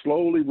kind of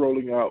slowly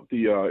rolling out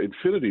the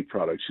Infiniti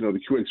products. The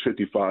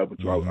QX55,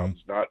 which I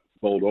was not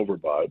bowled over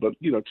by, but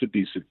it's a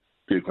decent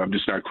vehicle. I'm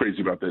just not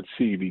crazy about that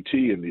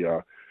CVT in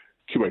the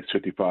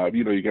QX55.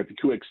 You got the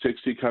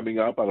QX60 coming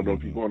up. I don't know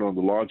if you're going on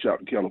the launch out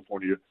in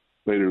California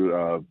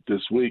later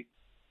this week,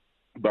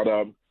 but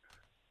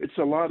it's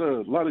a lot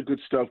of good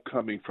stuff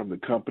coming from the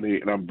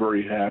company, and I'm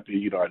very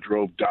happy. I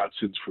drove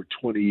Datsuns for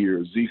 20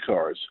 years, Z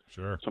cars.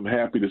 Sure. So I'm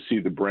happy to see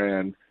the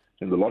brand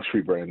and the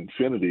luxury brand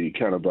Infiniti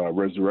kind of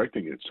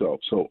resurrecting itself.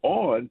 So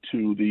on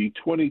to the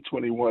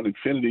 2021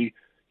 Infiniti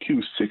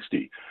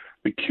Q60.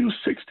 The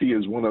Q60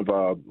 is one of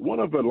a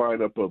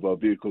lineup of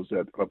vehicles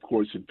that, of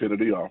course,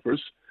 Infiniti offers.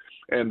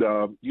 And,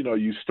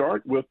 you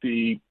start with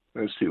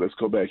let's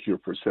go back here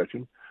for a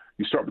second.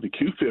 You start with the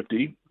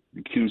Q50,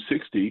 the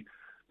Q60,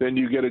 then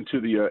you get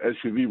into the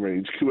SUV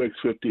range,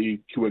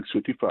 QX50,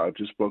 QX55,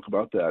 just spoke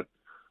about that.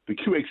 The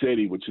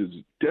QX80, which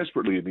is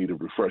desperately in need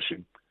of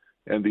refreshing,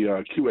 and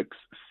the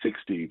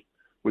QX60,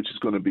 which is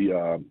going to be,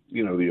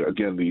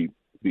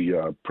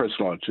 the press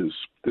launches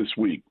this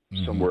week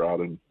somewhere out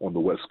on the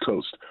West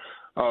Coast.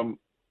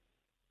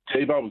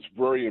 Dave, I was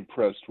very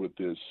impressed with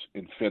this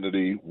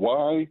Infiniti.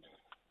 Why?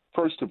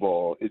 First of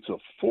all, it's a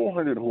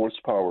 400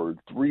 horsepower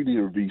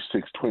 3-liter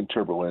V6 twin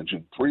turbo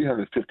engine,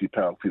 350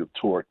 pound-feet of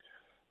torque,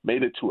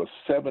 made it to a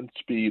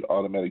 7-speed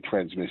automatic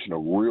transmission, a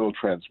real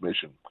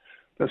transmission.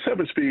 Now,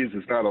 7 speeds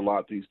is not a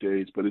lot these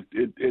days, but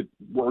it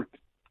worked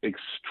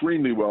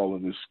extremely well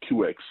in this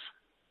this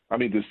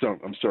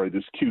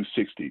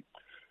Q60.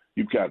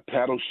 You've got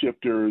paddle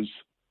shifters.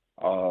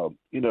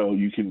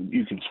 You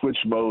can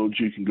switch modes.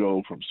 You can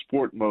go from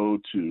sport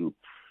mode to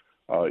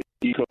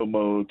eco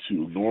mode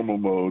to normal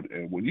mode,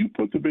 and when you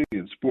put the baby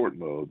in sport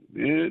mode,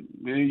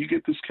 you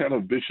get this kind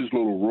of vicious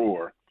little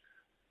roar.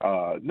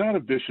 Not a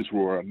vicious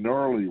roar, a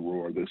gnarly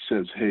roar that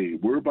says, hey,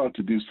 we're about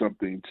to do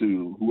something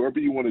to whoever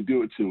you want to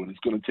do it to, and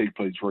it's going to take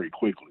place very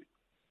quickly.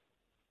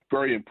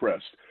 Very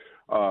impressed.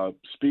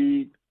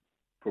 Speed,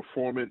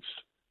 performance,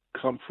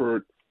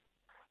 comfort,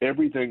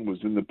 everything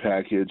was in the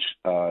package.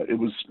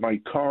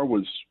 My car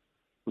was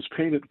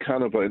painted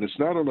kind of, and it's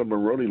not on a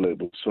Maroni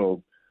label,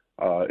 so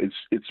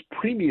it's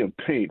premium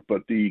paint,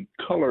 but the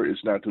color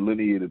is not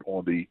delineated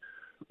on the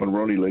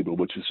Maroni label,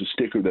 which is a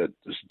sticker that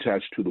is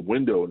attached to the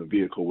window in the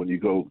vehicle when you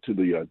go to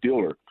the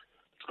dealer.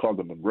 It's called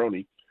the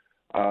Maroni.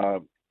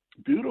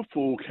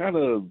 Beautiful, kind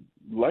of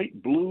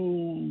light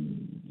blue,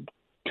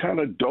 kind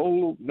of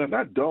dull,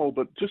 not dull,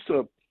 but just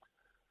a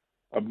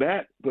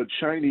matte but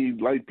shiny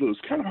light blue.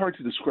 It's kind of hard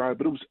to describe,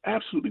 but it was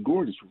absolutely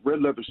gorgeous.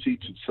 Red leather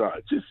seats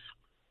inside. Just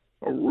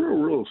a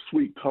real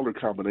sweet color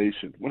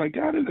combination. When I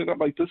got in it, I'm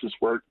like, does this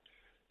work?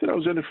 Then I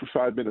was in it for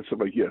 5 minutes. I'm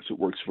like, yes, it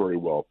works very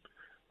well.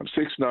 I'm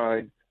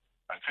 6'9".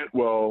 I fit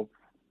well.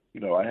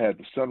 I had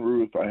the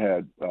sunroof. I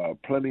had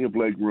plenty of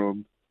leg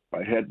room.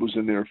 My head was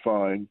in there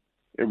fine.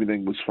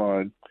 Everything was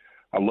fine.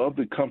 I love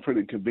the comfort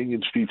and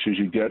convenience features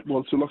you get.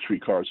 Well, it's a luxury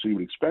car, so you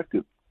would expect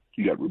it.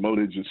 You got remote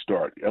engine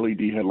start,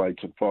 LED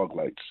headlights and fog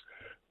lights.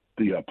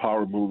 The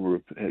power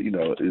moonroof,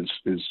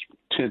 is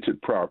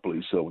tinted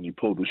properly. So when you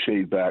pull the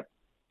shade back,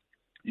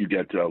 you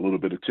get a little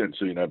bit of tint,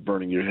 so you're not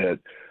burning your head.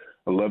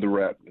 A leather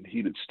wrap and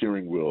heated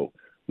steering wheel,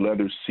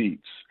 leather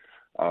seats.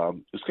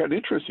 It's got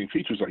interesting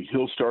features like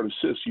hill start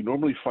assist. You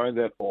normally find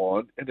that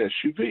on an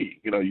SUV.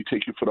 You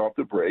take your foot off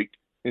the brake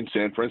in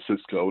San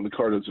Francisco, and the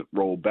car doesn't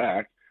roll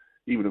back,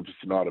 even if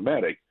it's an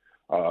automatic.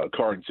 A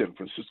car in San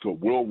Francisco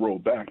will roll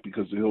back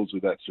because the hills are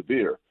that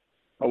severe.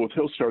 With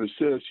hill start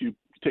assist, you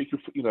take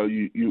your,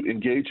 you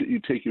engage it, you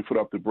take your foot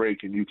off the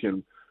brake, and you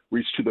can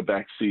reach to the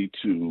back seat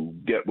to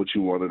get what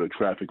you want at a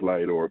traffic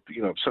light, or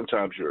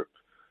sometimes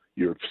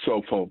your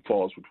cell phone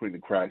falls between the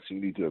cracks,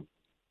 and you need to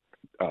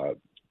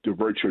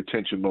divert your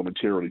attention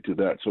momentarily to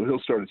that. So hill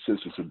start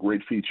assist is a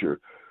great feature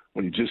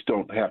when you just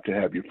don't have to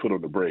have your foot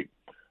on the brake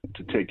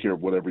to take care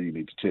of whatever you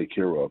need to take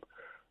care of.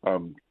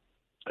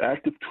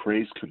 Active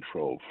trace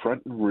control,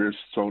 front and rear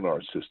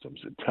sonar systems,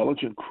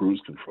 intelligent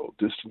cruise control,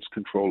 distance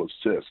control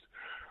assist.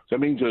 That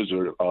means there's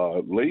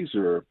a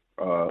laser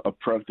up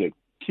front that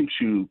keeps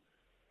you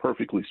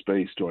perfectly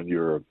spaced on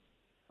your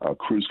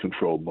cruise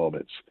control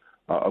moments.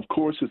 Of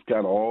course, it's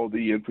got all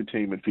the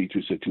infotainment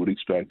features that you would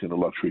expect in a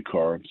luxury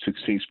car: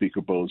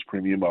 16-speaker Bose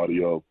premium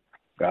audio,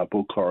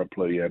 Apple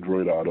CarPlay,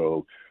 Android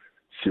Auto,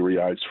 Siri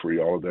Eyes Free,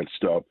 all of that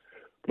stuff.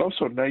 But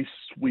also a nice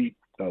suite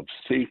of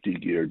safety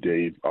gear,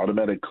 Dave.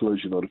 Automatic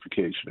collision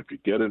notification. If you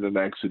get in an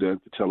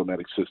accident, the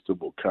telematic system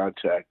will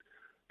contact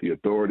the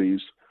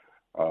authorities.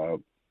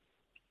 I'm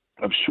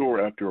sure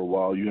after a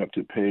while you have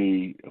to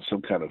pay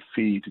some kind of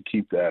fee to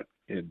keep that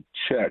in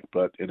check,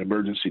 but an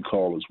emergency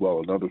call as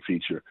well, another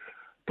feature.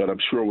 But I'm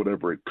sure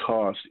whatever it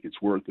costs, it's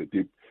worth it.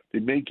 They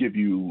may give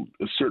you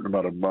a certain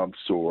amount of months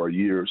or a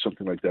year or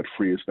something like that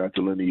free. It's not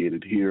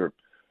delineated here,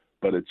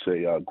 but it's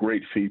a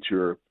great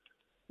feature.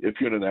 If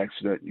you're in an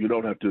accident, you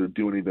don't have to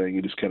do anything.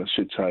 You just kind of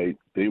sit tight.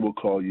 They will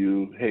call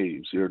you. Hey,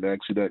 is there an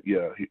accident?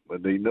 Yeah.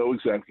 And they know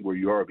exactly where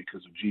you are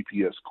because of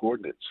GPS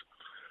coordinates.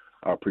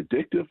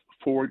 Predictive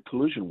forward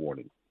collision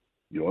warning.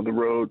 You're on the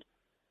road.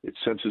 It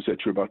senses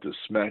that you're about to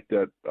smack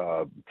that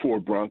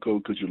Ford Bronco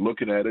because you're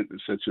looking at it.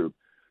 It's such a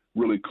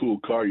really cool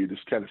car. You're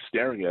just kind of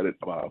staring at it,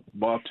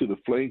 moth to the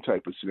flame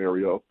type of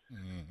scenario.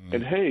 Mm-hmm.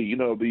 And hey,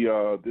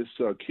 this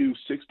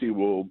Q60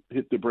 will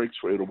hit the brakes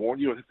for you. It'll warn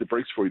you and hit the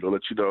brakes for you to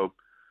let you know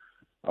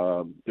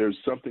there's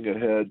something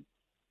ahead,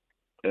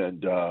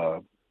 and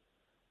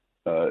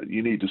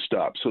you need to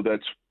stop. So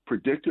that's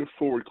predictive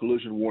forward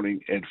collision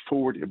warning and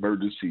forward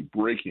emergency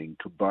braking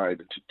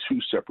combined into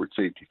two separate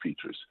safety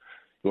features.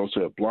 You also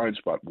have blind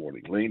spot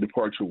warning, lane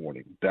departure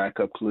warning,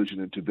 backup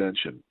collision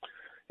intervention,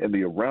 and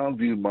the around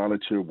view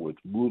monitor with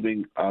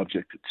moving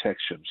object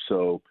detection.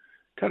 So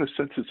kind of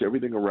senses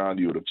everything around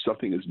you, and if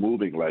something is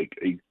moving like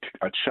a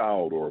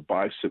child or a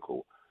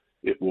bicycle,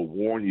 it will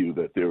warn you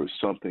that there is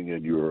something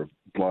in your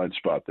blind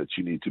spot that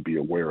you need to be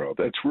aware of.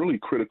 That's really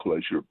critical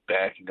as you're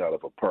backing out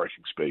of a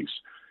parking space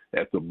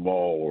at the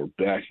mall or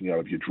backing out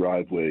of your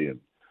driveway and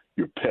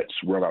your pets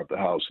run out the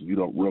house and you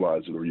don't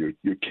realize it, or your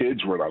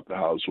kids run out the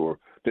house, or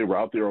they were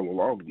out there all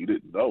along and you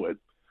didn't know it,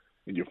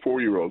 and your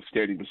 4-year-old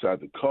standing beside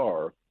the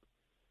car,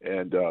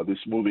 and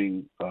this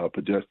moving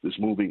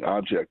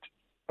object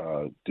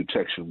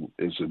detection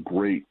is a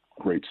great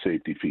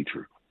safety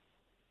feature.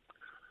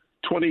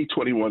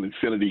 2021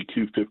 Infiniti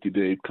Q50,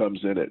 Dave, comes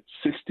in at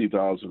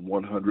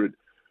 $60,100.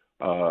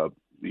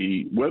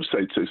 The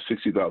website says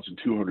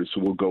 $60,200,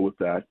 so we'll go with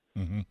that.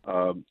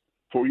 Mm-hmm.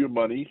 For your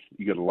money,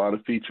 you get a lot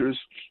of features,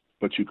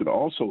 but you can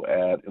also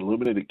add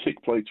illuminated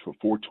kick plates for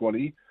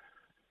 $420,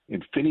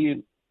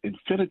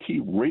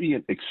 Infiniti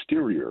Radiant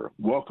Exterior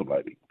welcome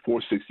lighting,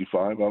 $465.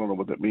 I don't know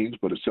what that means,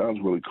 but it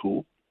sounds really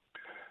cool.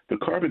 The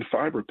carbon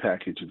fiber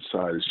package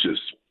inside is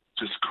just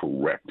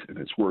correct, and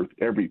it's worth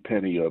every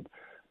penny of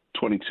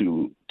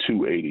 $2280.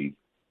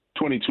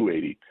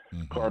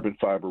 Mm-hmm. Carbon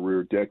fiber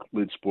rear deck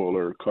lid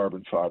spoiler,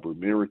 carbon fiber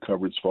mirror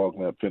coverage, fog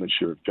lamp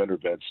finisher, fender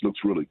vents.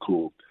 Looks really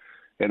cool.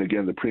 And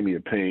again, the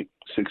premium paint,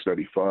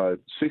 $695,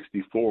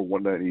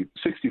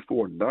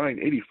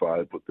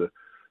 $64,985 with the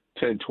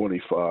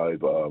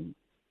 $1,025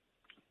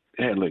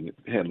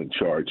 handling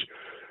charge.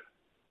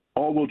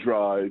 All-wheel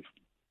drive,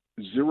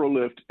 zero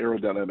lift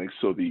aerodynamics.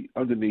 So the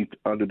underneath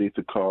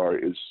the car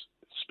is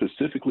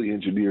specifically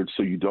engineered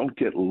so you don't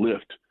get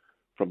lift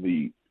from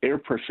the air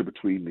pressure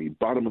between the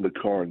bottom of the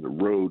car and the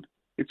road.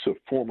 It's a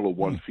Formula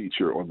One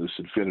feature on this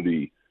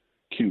Infiniti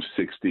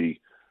Q60.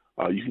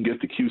 You can get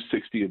the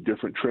Q60 in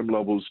different trim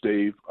levels,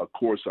 Dave. Of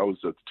course, I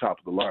was at the top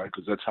of the line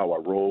because that's how I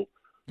roll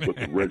with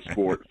the Red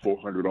Sport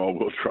 400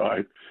 all-wheel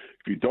drive.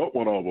 If you don't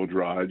want all-wheel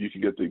drive, you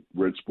can get the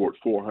Red Sport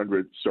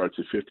 400, starts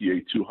at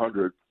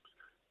 $58,200.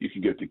 You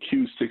can get the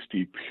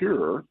Q60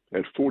 Pure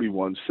at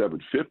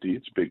 $41,750.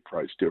 It's a big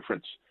price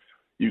difference.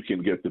 You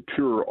can get the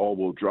Pure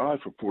all-wheel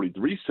drive for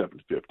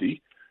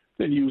 $43,750.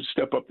 Then you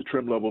step up the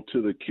trim level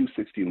to the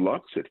Q60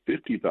 Lux at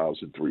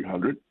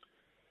 $50,300.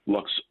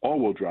 Lux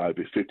all-wheel drive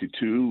at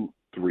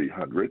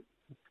 $52,300.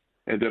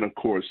 And then, of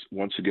course,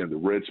 once again, the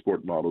Red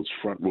Sport models,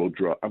 front-wheel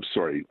drive,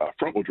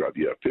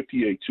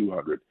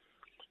 $58,200.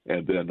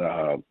 And then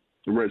the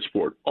Red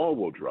Sport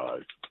all-wheel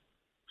drive,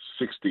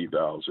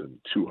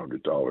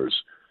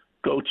 $60,200.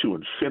 Go to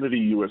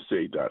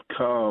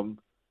InfinityUSA.com,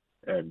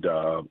 and,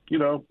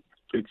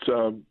 it's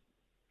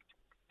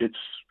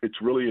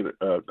it's really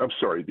I'm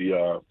sorry.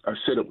 I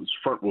said it was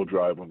front wheel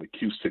drive on the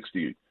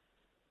Q60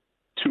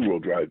 2-wheel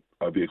drive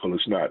vehicle.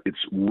 It's not. It's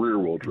rear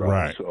wheel drive.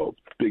 Right. So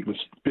big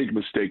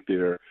mistake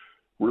there.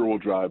 Rear wheel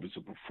drive is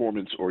a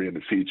performance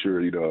oriented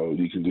feature. You know,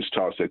 you can just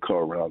toss that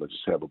car around and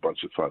just have a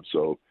bunch of fun.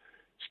 So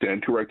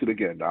stand corrected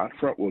again. Not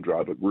front wheel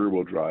drive, but rear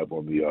wheel drive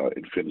on the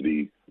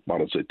Infiniti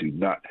models that do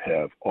not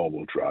have all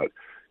wheel drive.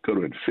 Go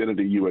to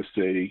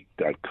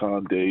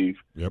InfinityUSA.com, Dave.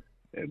 Yep.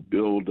 And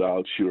build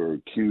out your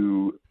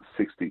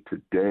Q60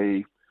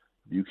 today.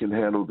 You can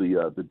handle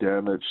the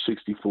damage,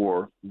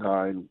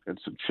 64.9 and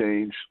some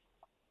change.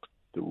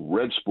 The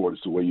Red Sport is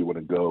the way you want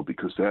to go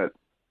because that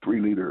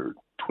 3-liter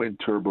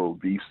twin-turbo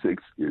V6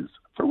 is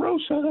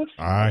ferocious.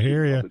 I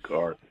hear you.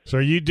 So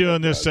are you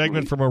doing this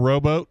segment from a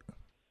rowboat?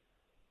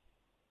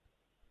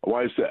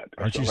 Why is that?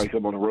 Aren't you like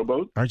I'm on a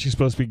rowboat? Aren't you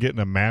supposed to be getting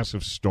a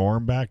massive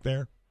storm back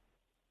there?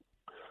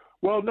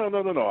 Well, no.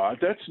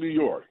 That's New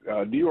York.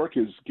 New York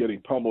is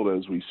getting pummeled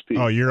as we speak.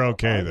 Oh, you're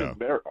okay though.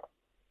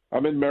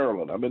 I'm in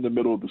Maryland. I'm in the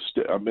middle of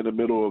I'm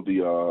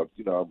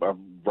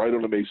right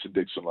on the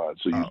Mason-Dixon line.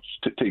 So you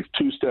take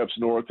 2 steps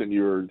north, and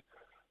you're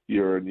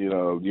in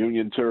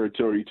Union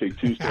Territory. You take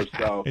 2 steps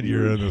south, and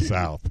you're in the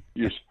South.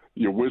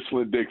 You're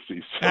whistling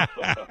Dixie. So, All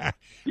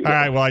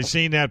right. Well, I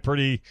seen that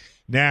pretty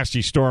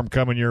nasty storm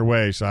coming your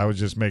way, so I was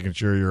just making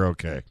sure you're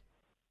okay.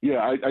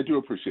 Yeah, I do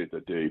appreciate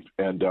that, Dave.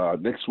 And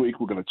next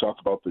week we're going to talk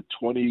about the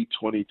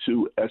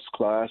 2022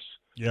 S-Class.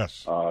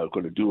 Yes. We're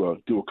going to do a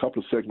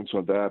couple of segments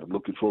on that. I'm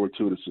looking forward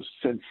to it. It's a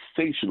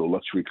sensational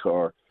luxury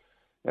car.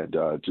 And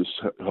just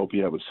hope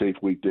you have a safe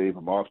week, Dave.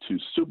 I'm off to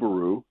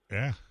Subaru.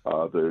 Yeah.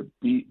 The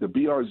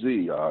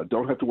BRZ.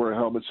 Don't have to wear a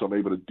helmet, so I'm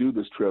able to do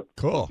this trip.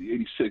 Cool. The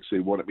 86, they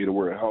wanted me to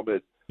wear a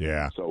helmet.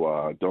 Yeah.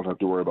 So don't have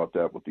to worry about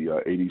that with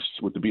the 80s.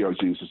 With the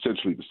BRZ, it's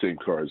essentially the same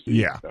car as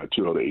the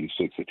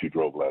 286 that you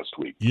drove last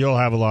week. You'll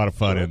have a lot of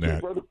fun in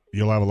that.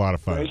 You'll have a lot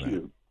of fun. Thank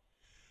you.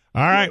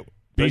 All right.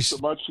 Thanks so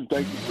much, and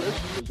thank you,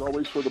 Chris, as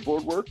always, for the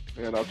board work.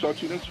 And I'll talk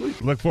to you next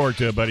week. Look forward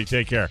to it, buddy.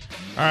 Take care.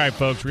 All right,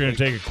 folks, we're going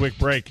to take a quick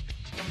break.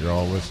 You're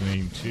all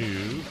listening to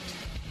You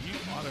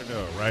Ought to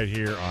Know right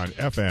here on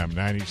FM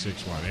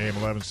 96.1 AM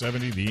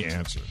 1170, The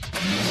Answer.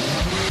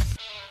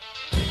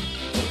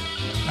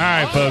 All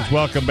right, folks,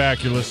 welcome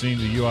back. You're listening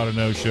to You Ought to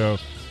Know show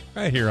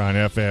right here on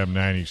FM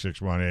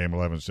 96.1 AM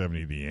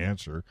 1170, The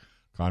Answer.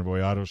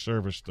 Convoy Auto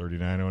Service,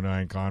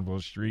 3909 Convoy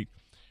Street,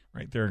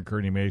 right there in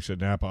Kearny Mesa.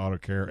 Napa Auto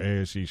Care,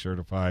 ASE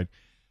certified.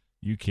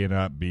 You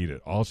cannot beat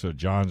it. Also,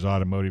 John's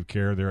Automotive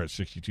Care, they're at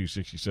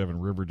 6267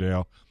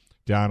 Riverdale,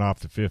 down off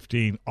the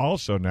 15.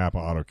 Also, Napa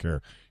Auto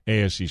Care,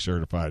 ASE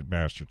certified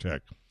Master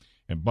Tech.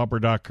 And Bumper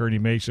Dock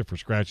Kearny Mesa for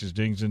scratches,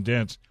 dings, and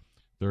dents.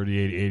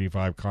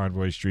 3885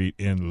 Convoy Street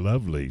in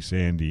lovely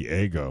San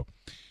Diego.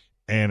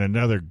 And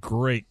another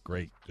great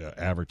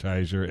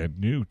advertiser and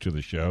new to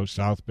the show,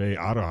 South Bay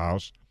Auto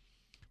House,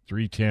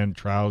 310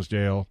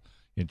 Trousdale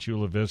in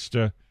Chula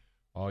Vista.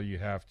 All you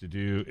have to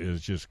do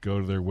is just go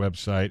to their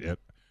website at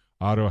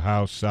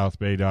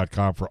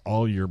autohousesouthbay.com for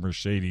all your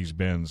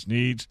Mercedes-Benz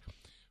needs.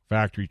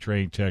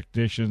 Factory-trained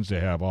technicians. They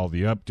have all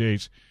the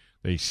updates.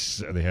 They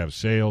have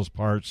sales,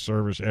 parts,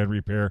 service, and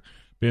repair.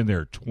 Been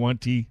there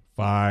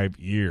 25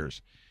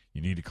 years.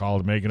 You need to call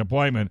to make an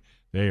appointment.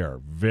 They are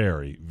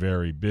very,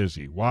 very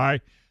busy. Why?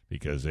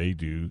 Because they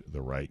do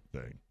the right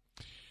thing.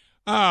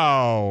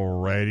 All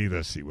righty.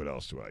 Let's see. What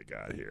else do I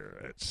got here?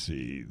 Let's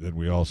see. Then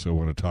we also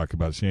want to talk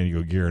about San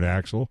Diego Gear and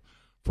Axle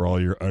for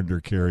all your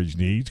undercarriage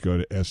needs. Go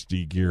to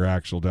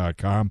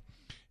sdgearaxle.com.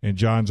 And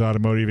John's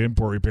Automotive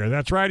Import Repair.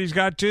 That's right. He's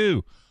got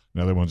 2.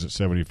 Another one's at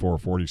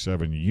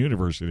 7447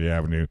 University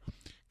Avenue.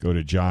 Go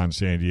to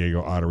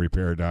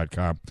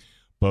johnsanDiegoAutoRepair.com.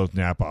 Both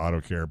Napa Auto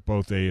Care,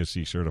 both ASE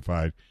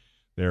certified.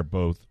 They're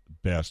both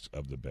best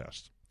of the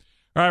best.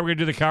 All right, we're going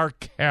to do the car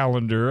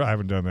calendar. I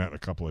haven't done that in a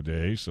couple of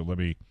days, so let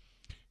me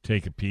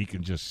take a peek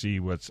and just see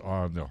what's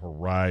on the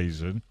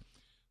horizon.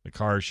 The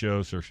car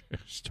shows are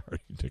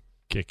starting to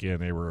kick in.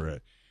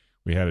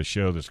 We had a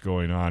show that's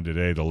going on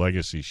today, the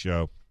Legacy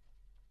Show.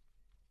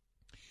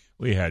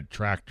 We had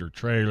tractor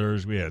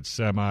trailers, we had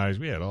semis,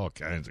 we had all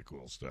kinds of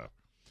cool stuff.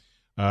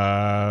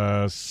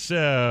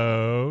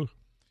 So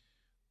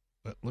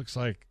it looks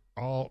like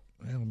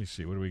let me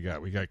see, what do we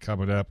got? We got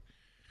coming up.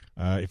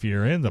 If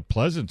you're in the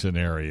Pleasanton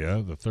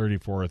area, the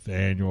 34th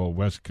annual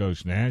West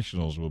Coast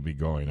Nationals will be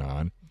going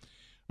on.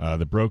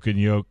 The Broken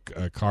Yoke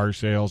car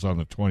sales on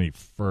the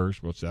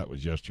 21st. That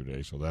was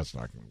yesterday, so that's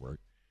not going to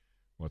work.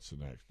 What's the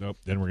next? Nope.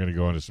 Then we're going to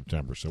go into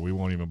September, so we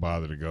won't even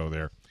bother to go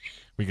there.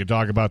 We could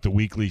talk about the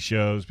weekly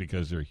shows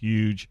because they're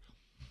huge.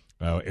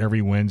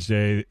 Every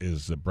Wednesday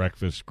is the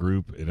breakfast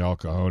group in El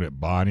Cajon at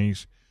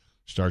Bonnie's.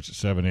 Starts at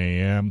 7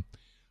 a.m.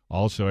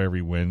 Also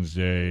every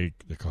Wednesday,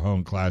 the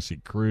Cajon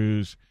Classic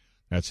Cruise.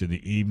 That's in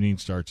the evening,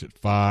 starts at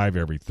 5.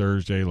 Every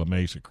Thursday, La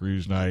Mesa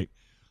Cruise Night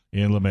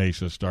in La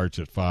Mesa starts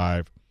at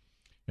 5.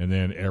 And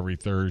then every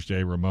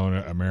Thursday,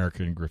 Ramona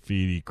American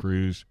Graffiti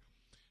Cruise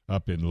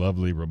up in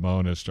lovely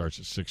Ramona starts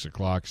at 6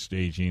 o'clock,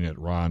 staging at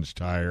Ron's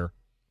Tire.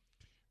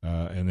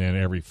 And then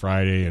every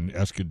Friday in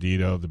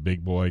Escondido, the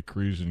Big Boy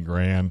Cruising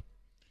Grand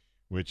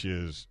which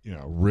is,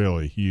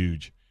 really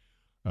huge.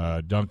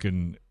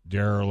 Dunkin'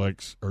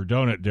 Derelicts or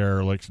Donut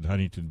Derelicts in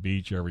Huntington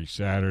Beach every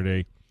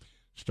Saturday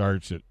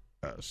starts at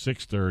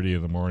 6:30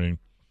 in the morning.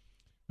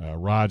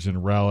 Rods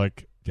and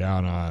Relic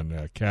down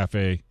on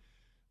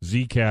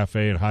Z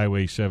Cafe at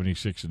Highway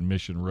 76 and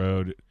Mission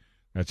Road.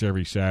 That's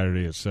every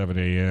Saturday at 7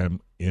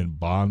 a.m. in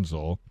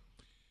Bonsall.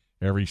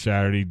 Every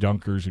Saturday,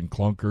 Dunkers and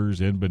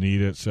Clunkers in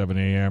Bonita at 7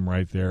 a.m.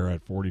 right there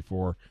at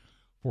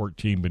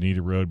 4414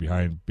 Bonita Road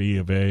behind B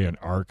of A and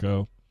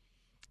Arco.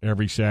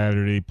 Every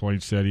Saturday,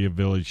 Poinsettia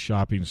Village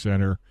Shopping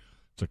Center.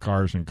 It's a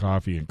Cars and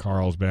Coffee in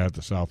Carlsbad at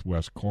the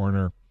southwest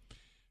corner.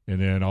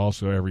 And then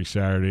also every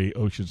Saturday,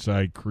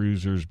 Oceanside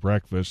Cruisers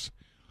Breakfast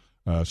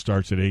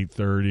starts at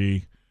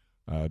 8:30.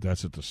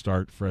 That's at the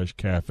Start Fresh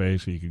Cafe,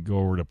 so you can go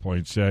over to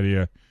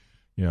Poinsettia,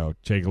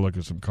 take a look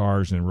at some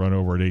cars and run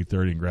over at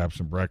 8:30 and grab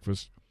some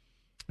breakfast.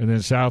 And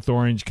then South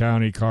Orange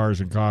County Cars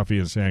and Coffee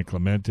in San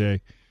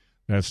Clemente.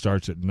 That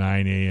starts at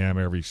 9 a.m.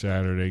 every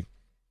Saturday.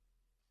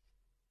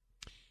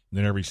 And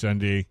then every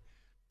Sunday,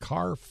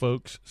 Car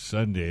Folks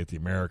Sunday at the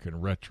American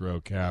Retro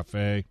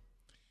Cafe.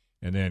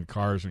 And then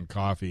Cars and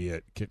Coffee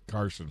at Kit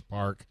Carson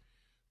Park.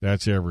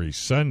 That's every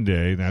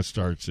Sunday. That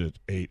starts at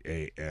 8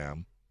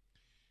 a.m.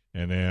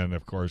 And then,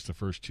 of course, the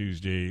first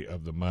Tuesday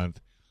of the month,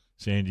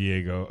 San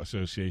Diego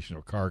Association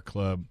of Car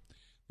Club.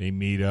 They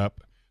meet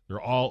up. They're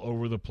all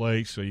over the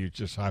place, so you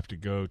just have to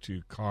go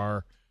to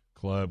Car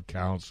Club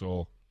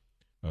Council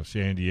of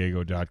San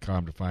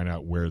Diego.com to find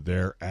out where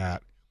they're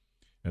at.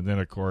 And then,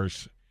 of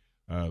course,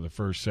 the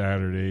first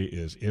Saturday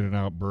is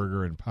In-N-Out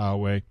Burger in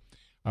Poway.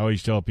 I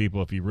always tell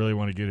people if you really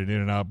want to get an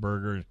In-N-Out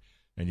Burger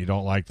and you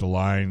don't like the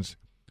lines,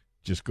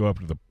 just go up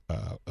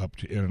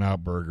to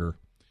In-N-Out Burger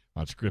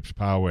on Scripps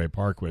Poway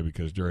Parkway,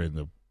 because during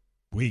the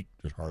week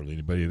there's hardly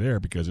anybody there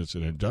because it's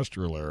an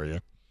industrial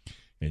area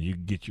and you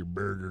can get your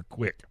burger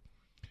quick.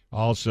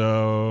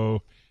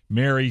 Also,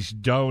 Mary's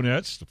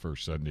Donuts, the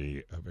first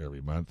Sunday of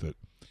every month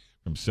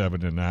from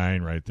 7 to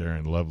 9 right there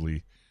in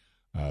lovely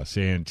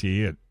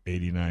Santee at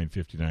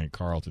 8959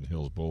 Carlton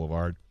Hills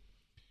Boulevard.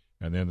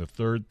 And then the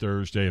third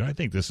Thursday, and I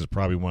think this is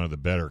probably one of the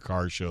better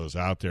car shows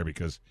out there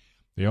because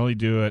they only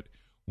do it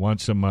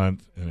once a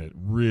month, and it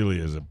really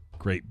is a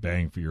great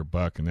bang for your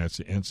buck, and that's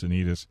the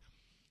Encinitas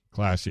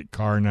Classic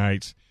Car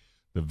Nights.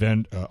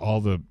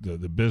 All the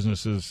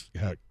businesses,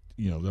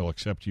 they'll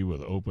accept you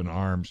with open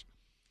arms.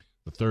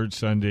 The third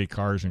Sunday,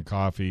 Cars and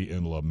Coffee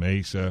in La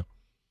Mesa.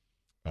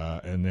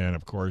 And then,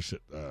 of course,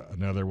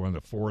 another one,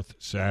 the fourth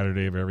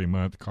Saturday of every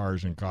month,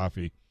 Cars and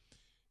Coffee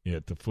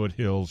at the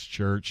Foothills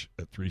Church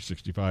at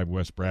 365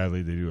 West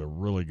Bradley. They do a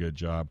really good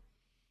job.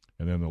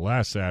 And then the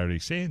last Saturday,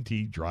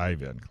 Santee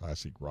Drive-In,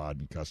 Classic Rod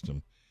and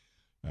Custom,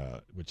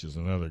 which is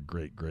another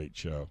great, great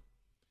show.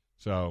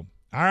 So,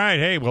 all right,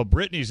 hey, well,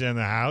 Brittany's in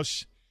the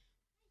house.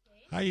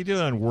 How you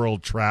doing,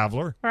 world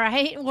traveler?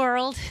 Right,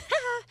 world.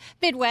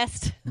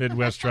 Midwest.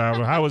 Midwest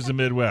traveler. How was the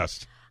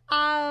Midwest?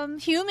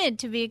 Humid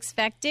to be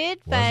expected.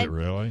 Was but, it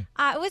really?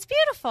 It was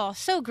beautiful.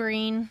 So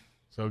green.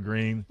 So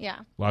green? Yeah.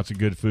 Lots of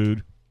good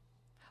food?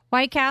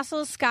 White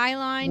Castle,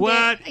 Skyline.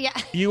 What? Yeah.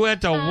 You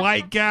went to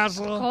White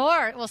Castle? Of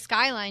course. Well,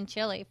 Skyline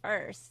Chili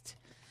first.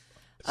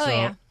 Oh,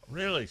 yeah.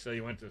 Really? So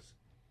you went to...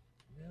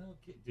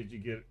 Did you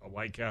get a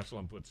White Castle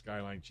and put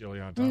Skyline Chili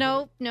on top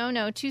of it?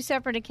 No. 2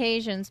 separate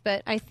occasions.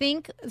 But I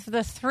think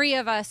the 3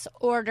 of us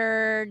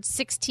ordered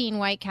 16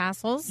 White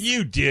Castles.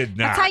 You did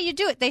not. That's how you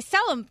do it. They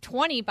sell them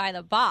 20 by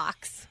the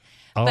box.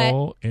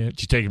 Oh, and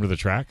did you take them to the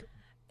track?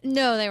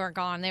 No, they were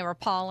gone. They were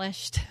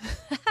polished.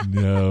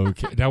 No.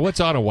 Okay. Now, what's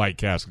on a White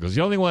Castle? Because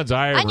the only ones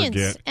I ever Onions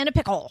get... and a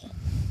pickle.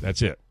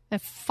 That's it.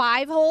 And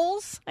 5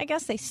 holes, I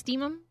guess. They steam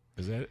them.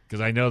 Is that it?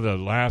 Because I know the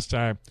last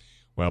time...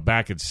 Well,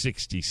 back in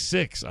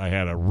 1966, I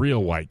had a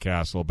real White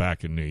Castle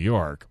back in New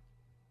York.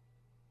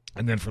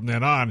 And then from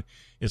then on,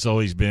 it's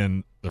always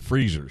been the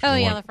freezers. Oh,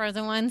 yeah, the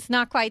frozen ones.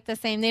 Not quite the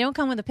same. They don't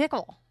come with a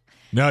pickle.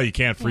 No, you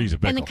can't freeze a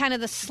pickle. And then kind of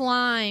the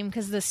slime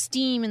because the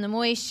steam and the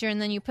moisture, and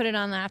then you put it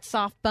on that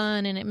soft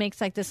bun, and it makes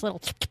like this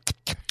little...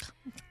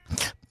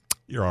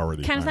 You're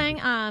already kind hungry.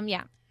 of thing.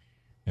 Yeah.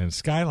 And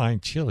Skyline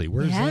Chili,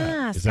 where's that?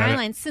 Yeah,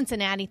 Skyline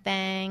Cincinnati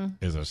thing.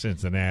 Is a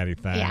Cincinnati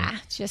thing. Yeah,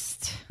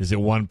 just... Is it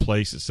one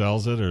place that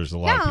sells it, or is it a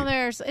lot of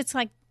people? It's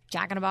like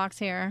Jack in a Box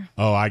here.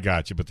 Oh, I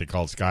got you, but they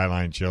call it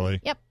Skyline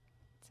Chili? Yep.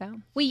 So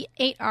we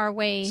ate our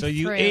way So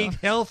you through. ate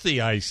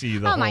healthy, I see,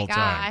 the whole time. Oh, my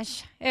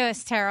gosh. It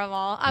was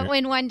terrible.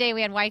 When one day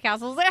we had White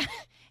Castles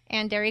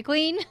and Dairy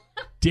Queen.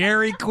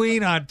 Dairy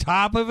Queen on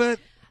top of it?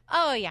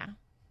 Oh, yeah.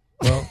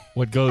 Well,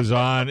 what goes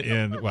on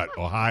in,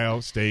 Ohio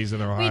stays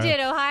in Ohio? We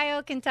did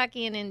Ohio,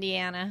 Kentucky, and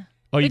Indiana.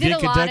 Oh, you we did a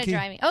Kentucky? lot of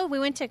driving. Oh, we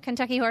went to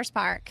Kentucky Horse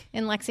Park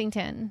in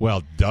Lexington.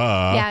 Well,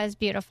 duh. Yeah, it was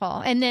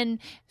beautiful. And then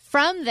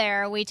from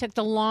there, we took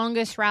the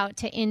longest route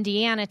to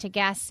Indiana, to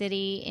Gas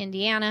City,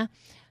 Indiana,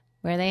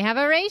 where they have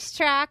a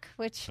racetrack,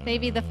 which may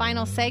be the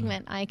final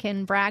segment I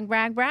can brag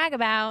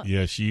about.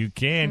 Yes, you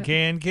can.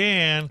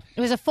 It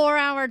was a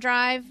 4-hour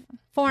drive,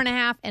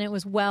 4.5, and it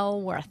was well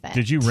worth it.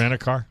 Did you rent a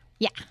car?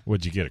 Yeah.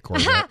 What'd you get, a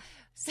Corvette?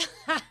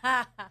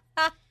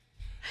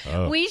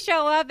 Oh. We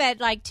show up at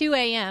like 2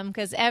 a.m.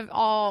 because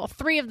all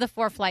 3 of the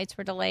 4 flights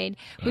were delayed.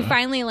 We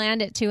finally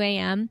land at 2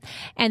 a.m.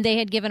 and they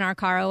had given our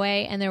car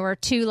away, and there were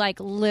 2 like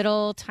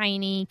little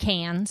tiny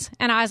cans.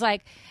 And I was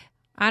like,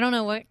 I don't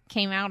know what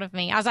came out of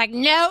me. I was like,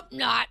 nope,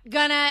 not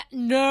gonna,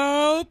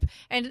 nope.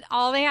 And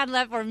all they had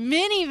left were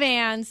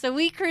minivans. So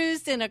we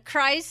cruised in a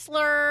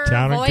Chrysler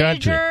Town and Voyager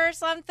country. or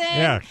something.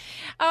 Yeah.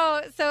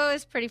 Oh, so it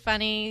was pretty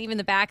funny. Even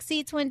the back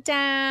seats went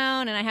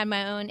down, and I had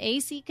my own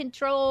AC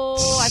control.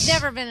 I've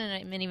never been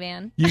in a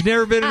minivan. You've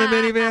never been in a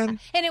minivan?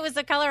 And it was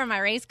the color of my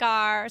race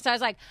car. So I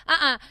was like,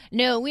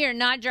 no, we are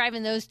not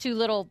driving those 2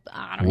 little,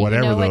 I don't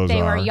Whatever even know what those they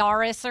are. were,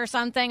 Yaris or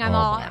something.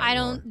 I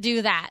don't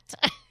do that.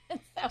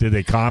 Did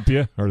they comp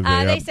you? Or did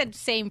They said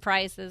same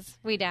prices.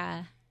 We'd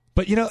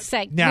But you know,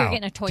 like, now, we're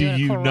getting a Toyota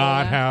do you Corolla.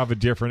 not have a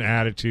different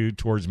attitude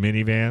towards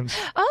minivans?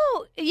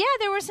 Oh, yeah,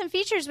 there were some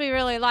features we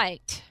really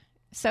liked.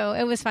 So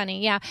it was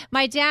funny. Yeah.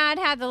 My dad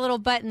had the little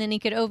button and he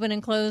could open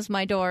and close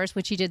my doors,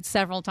 which he did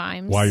several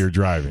times. While you're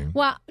driving?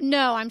 Well,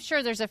 no, I'm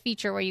sure there's a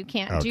feature where you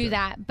can't do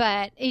that,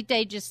 but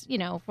they just,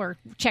 we're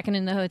checking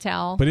in the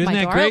hotel. But isn't my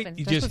that door great? opens.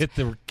 You This just was- hit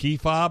the key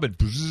fob and,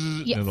 and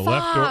the fob,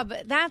 left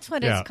door. that's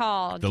what it's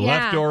called. The yeah.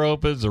 left door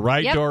opens, the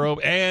right Yep. door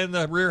opens, and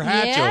the rear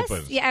hatch Yes.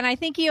 opens. Yeah, and I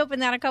think he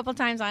opened that a couple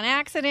times on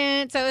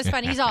accident. So it was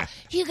funny. He's all,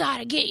 you got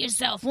to get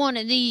yourself one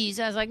of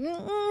these. I was like,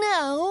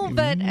 no,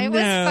 but it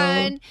was No.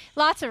 fun.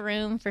 Lots of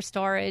room for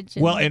storage.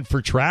 Well, and for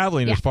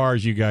traveling, Yeah. as far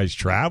as you guys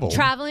travel.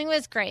 Traveling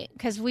was great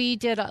because we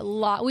did a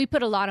lot. We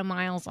put a lot of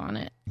miles on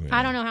it. Yeah.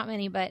 I don't know how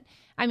many, but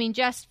I mean,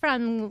 just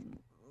from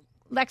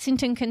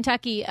Lexington,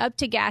 Kentucky up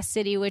to Gas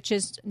City, which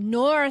is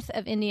north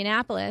of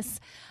Indianapolis.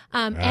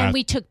 And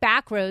we took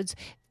back roads.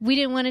 We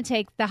didn't want to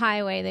take the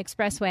highway, the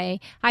expressway.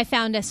 I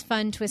found us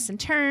fun twists and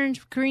turns,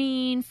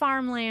 green,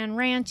 farmland,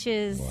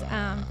 ranches.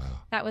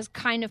 That was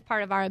kind of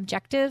part of our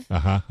objective.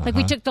 Like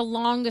we took the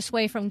longest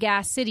way from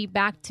Gas City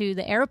back to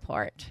the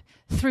airport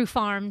through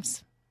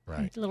farms,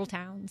 Right. little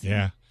towns.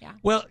 Yeah. Yeah.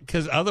 Well,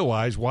 because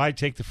otherwise, why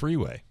take the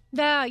freeway?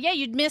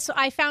 You'd miss.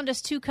 I found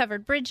us 2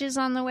 covered bridges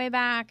on the way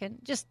back, and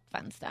just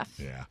fun stuff.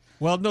 Yeah.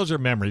 Well, those are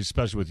memories,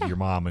 especially with your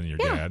mom and your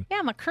dad.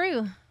 Yeah, my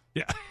crew.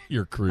 Yeah,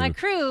 your crew. My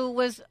crew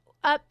was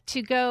up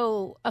to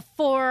go a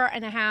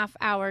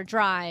 4.5-hour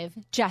drive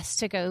just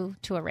to go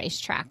to a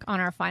racetrack on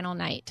our final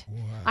night.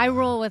 Wow. I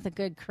roll with a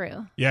good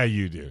crew. Yeah,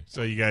 you do.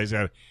 So you guys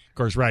have, of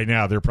course, right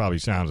now they're probably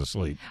sound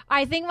asleep.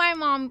 I think my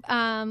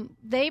mom,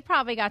 they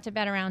probably got to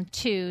bed around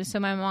 2. So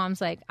my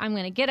mom's like, I'm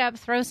going to get up,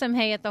 throw some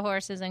hay at the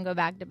horses, and go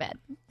back to bed.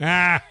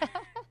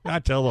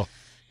 Not tell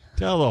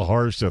the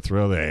horse to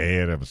throw the hay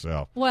at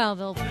himself. Well,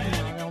 they'll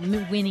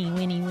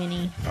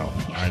whinny.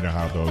 Oh, I know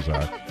how those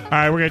are. All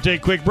right, we're going to take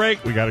a quick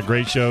break. We got a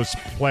great show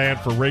planned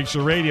for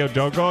Racer Radio.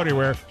 Don't go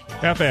anywhere.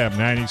 FM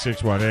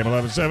 96.1 AM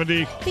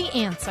 1170. The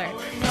answer.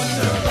 Same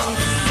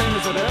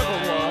as it ever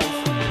was.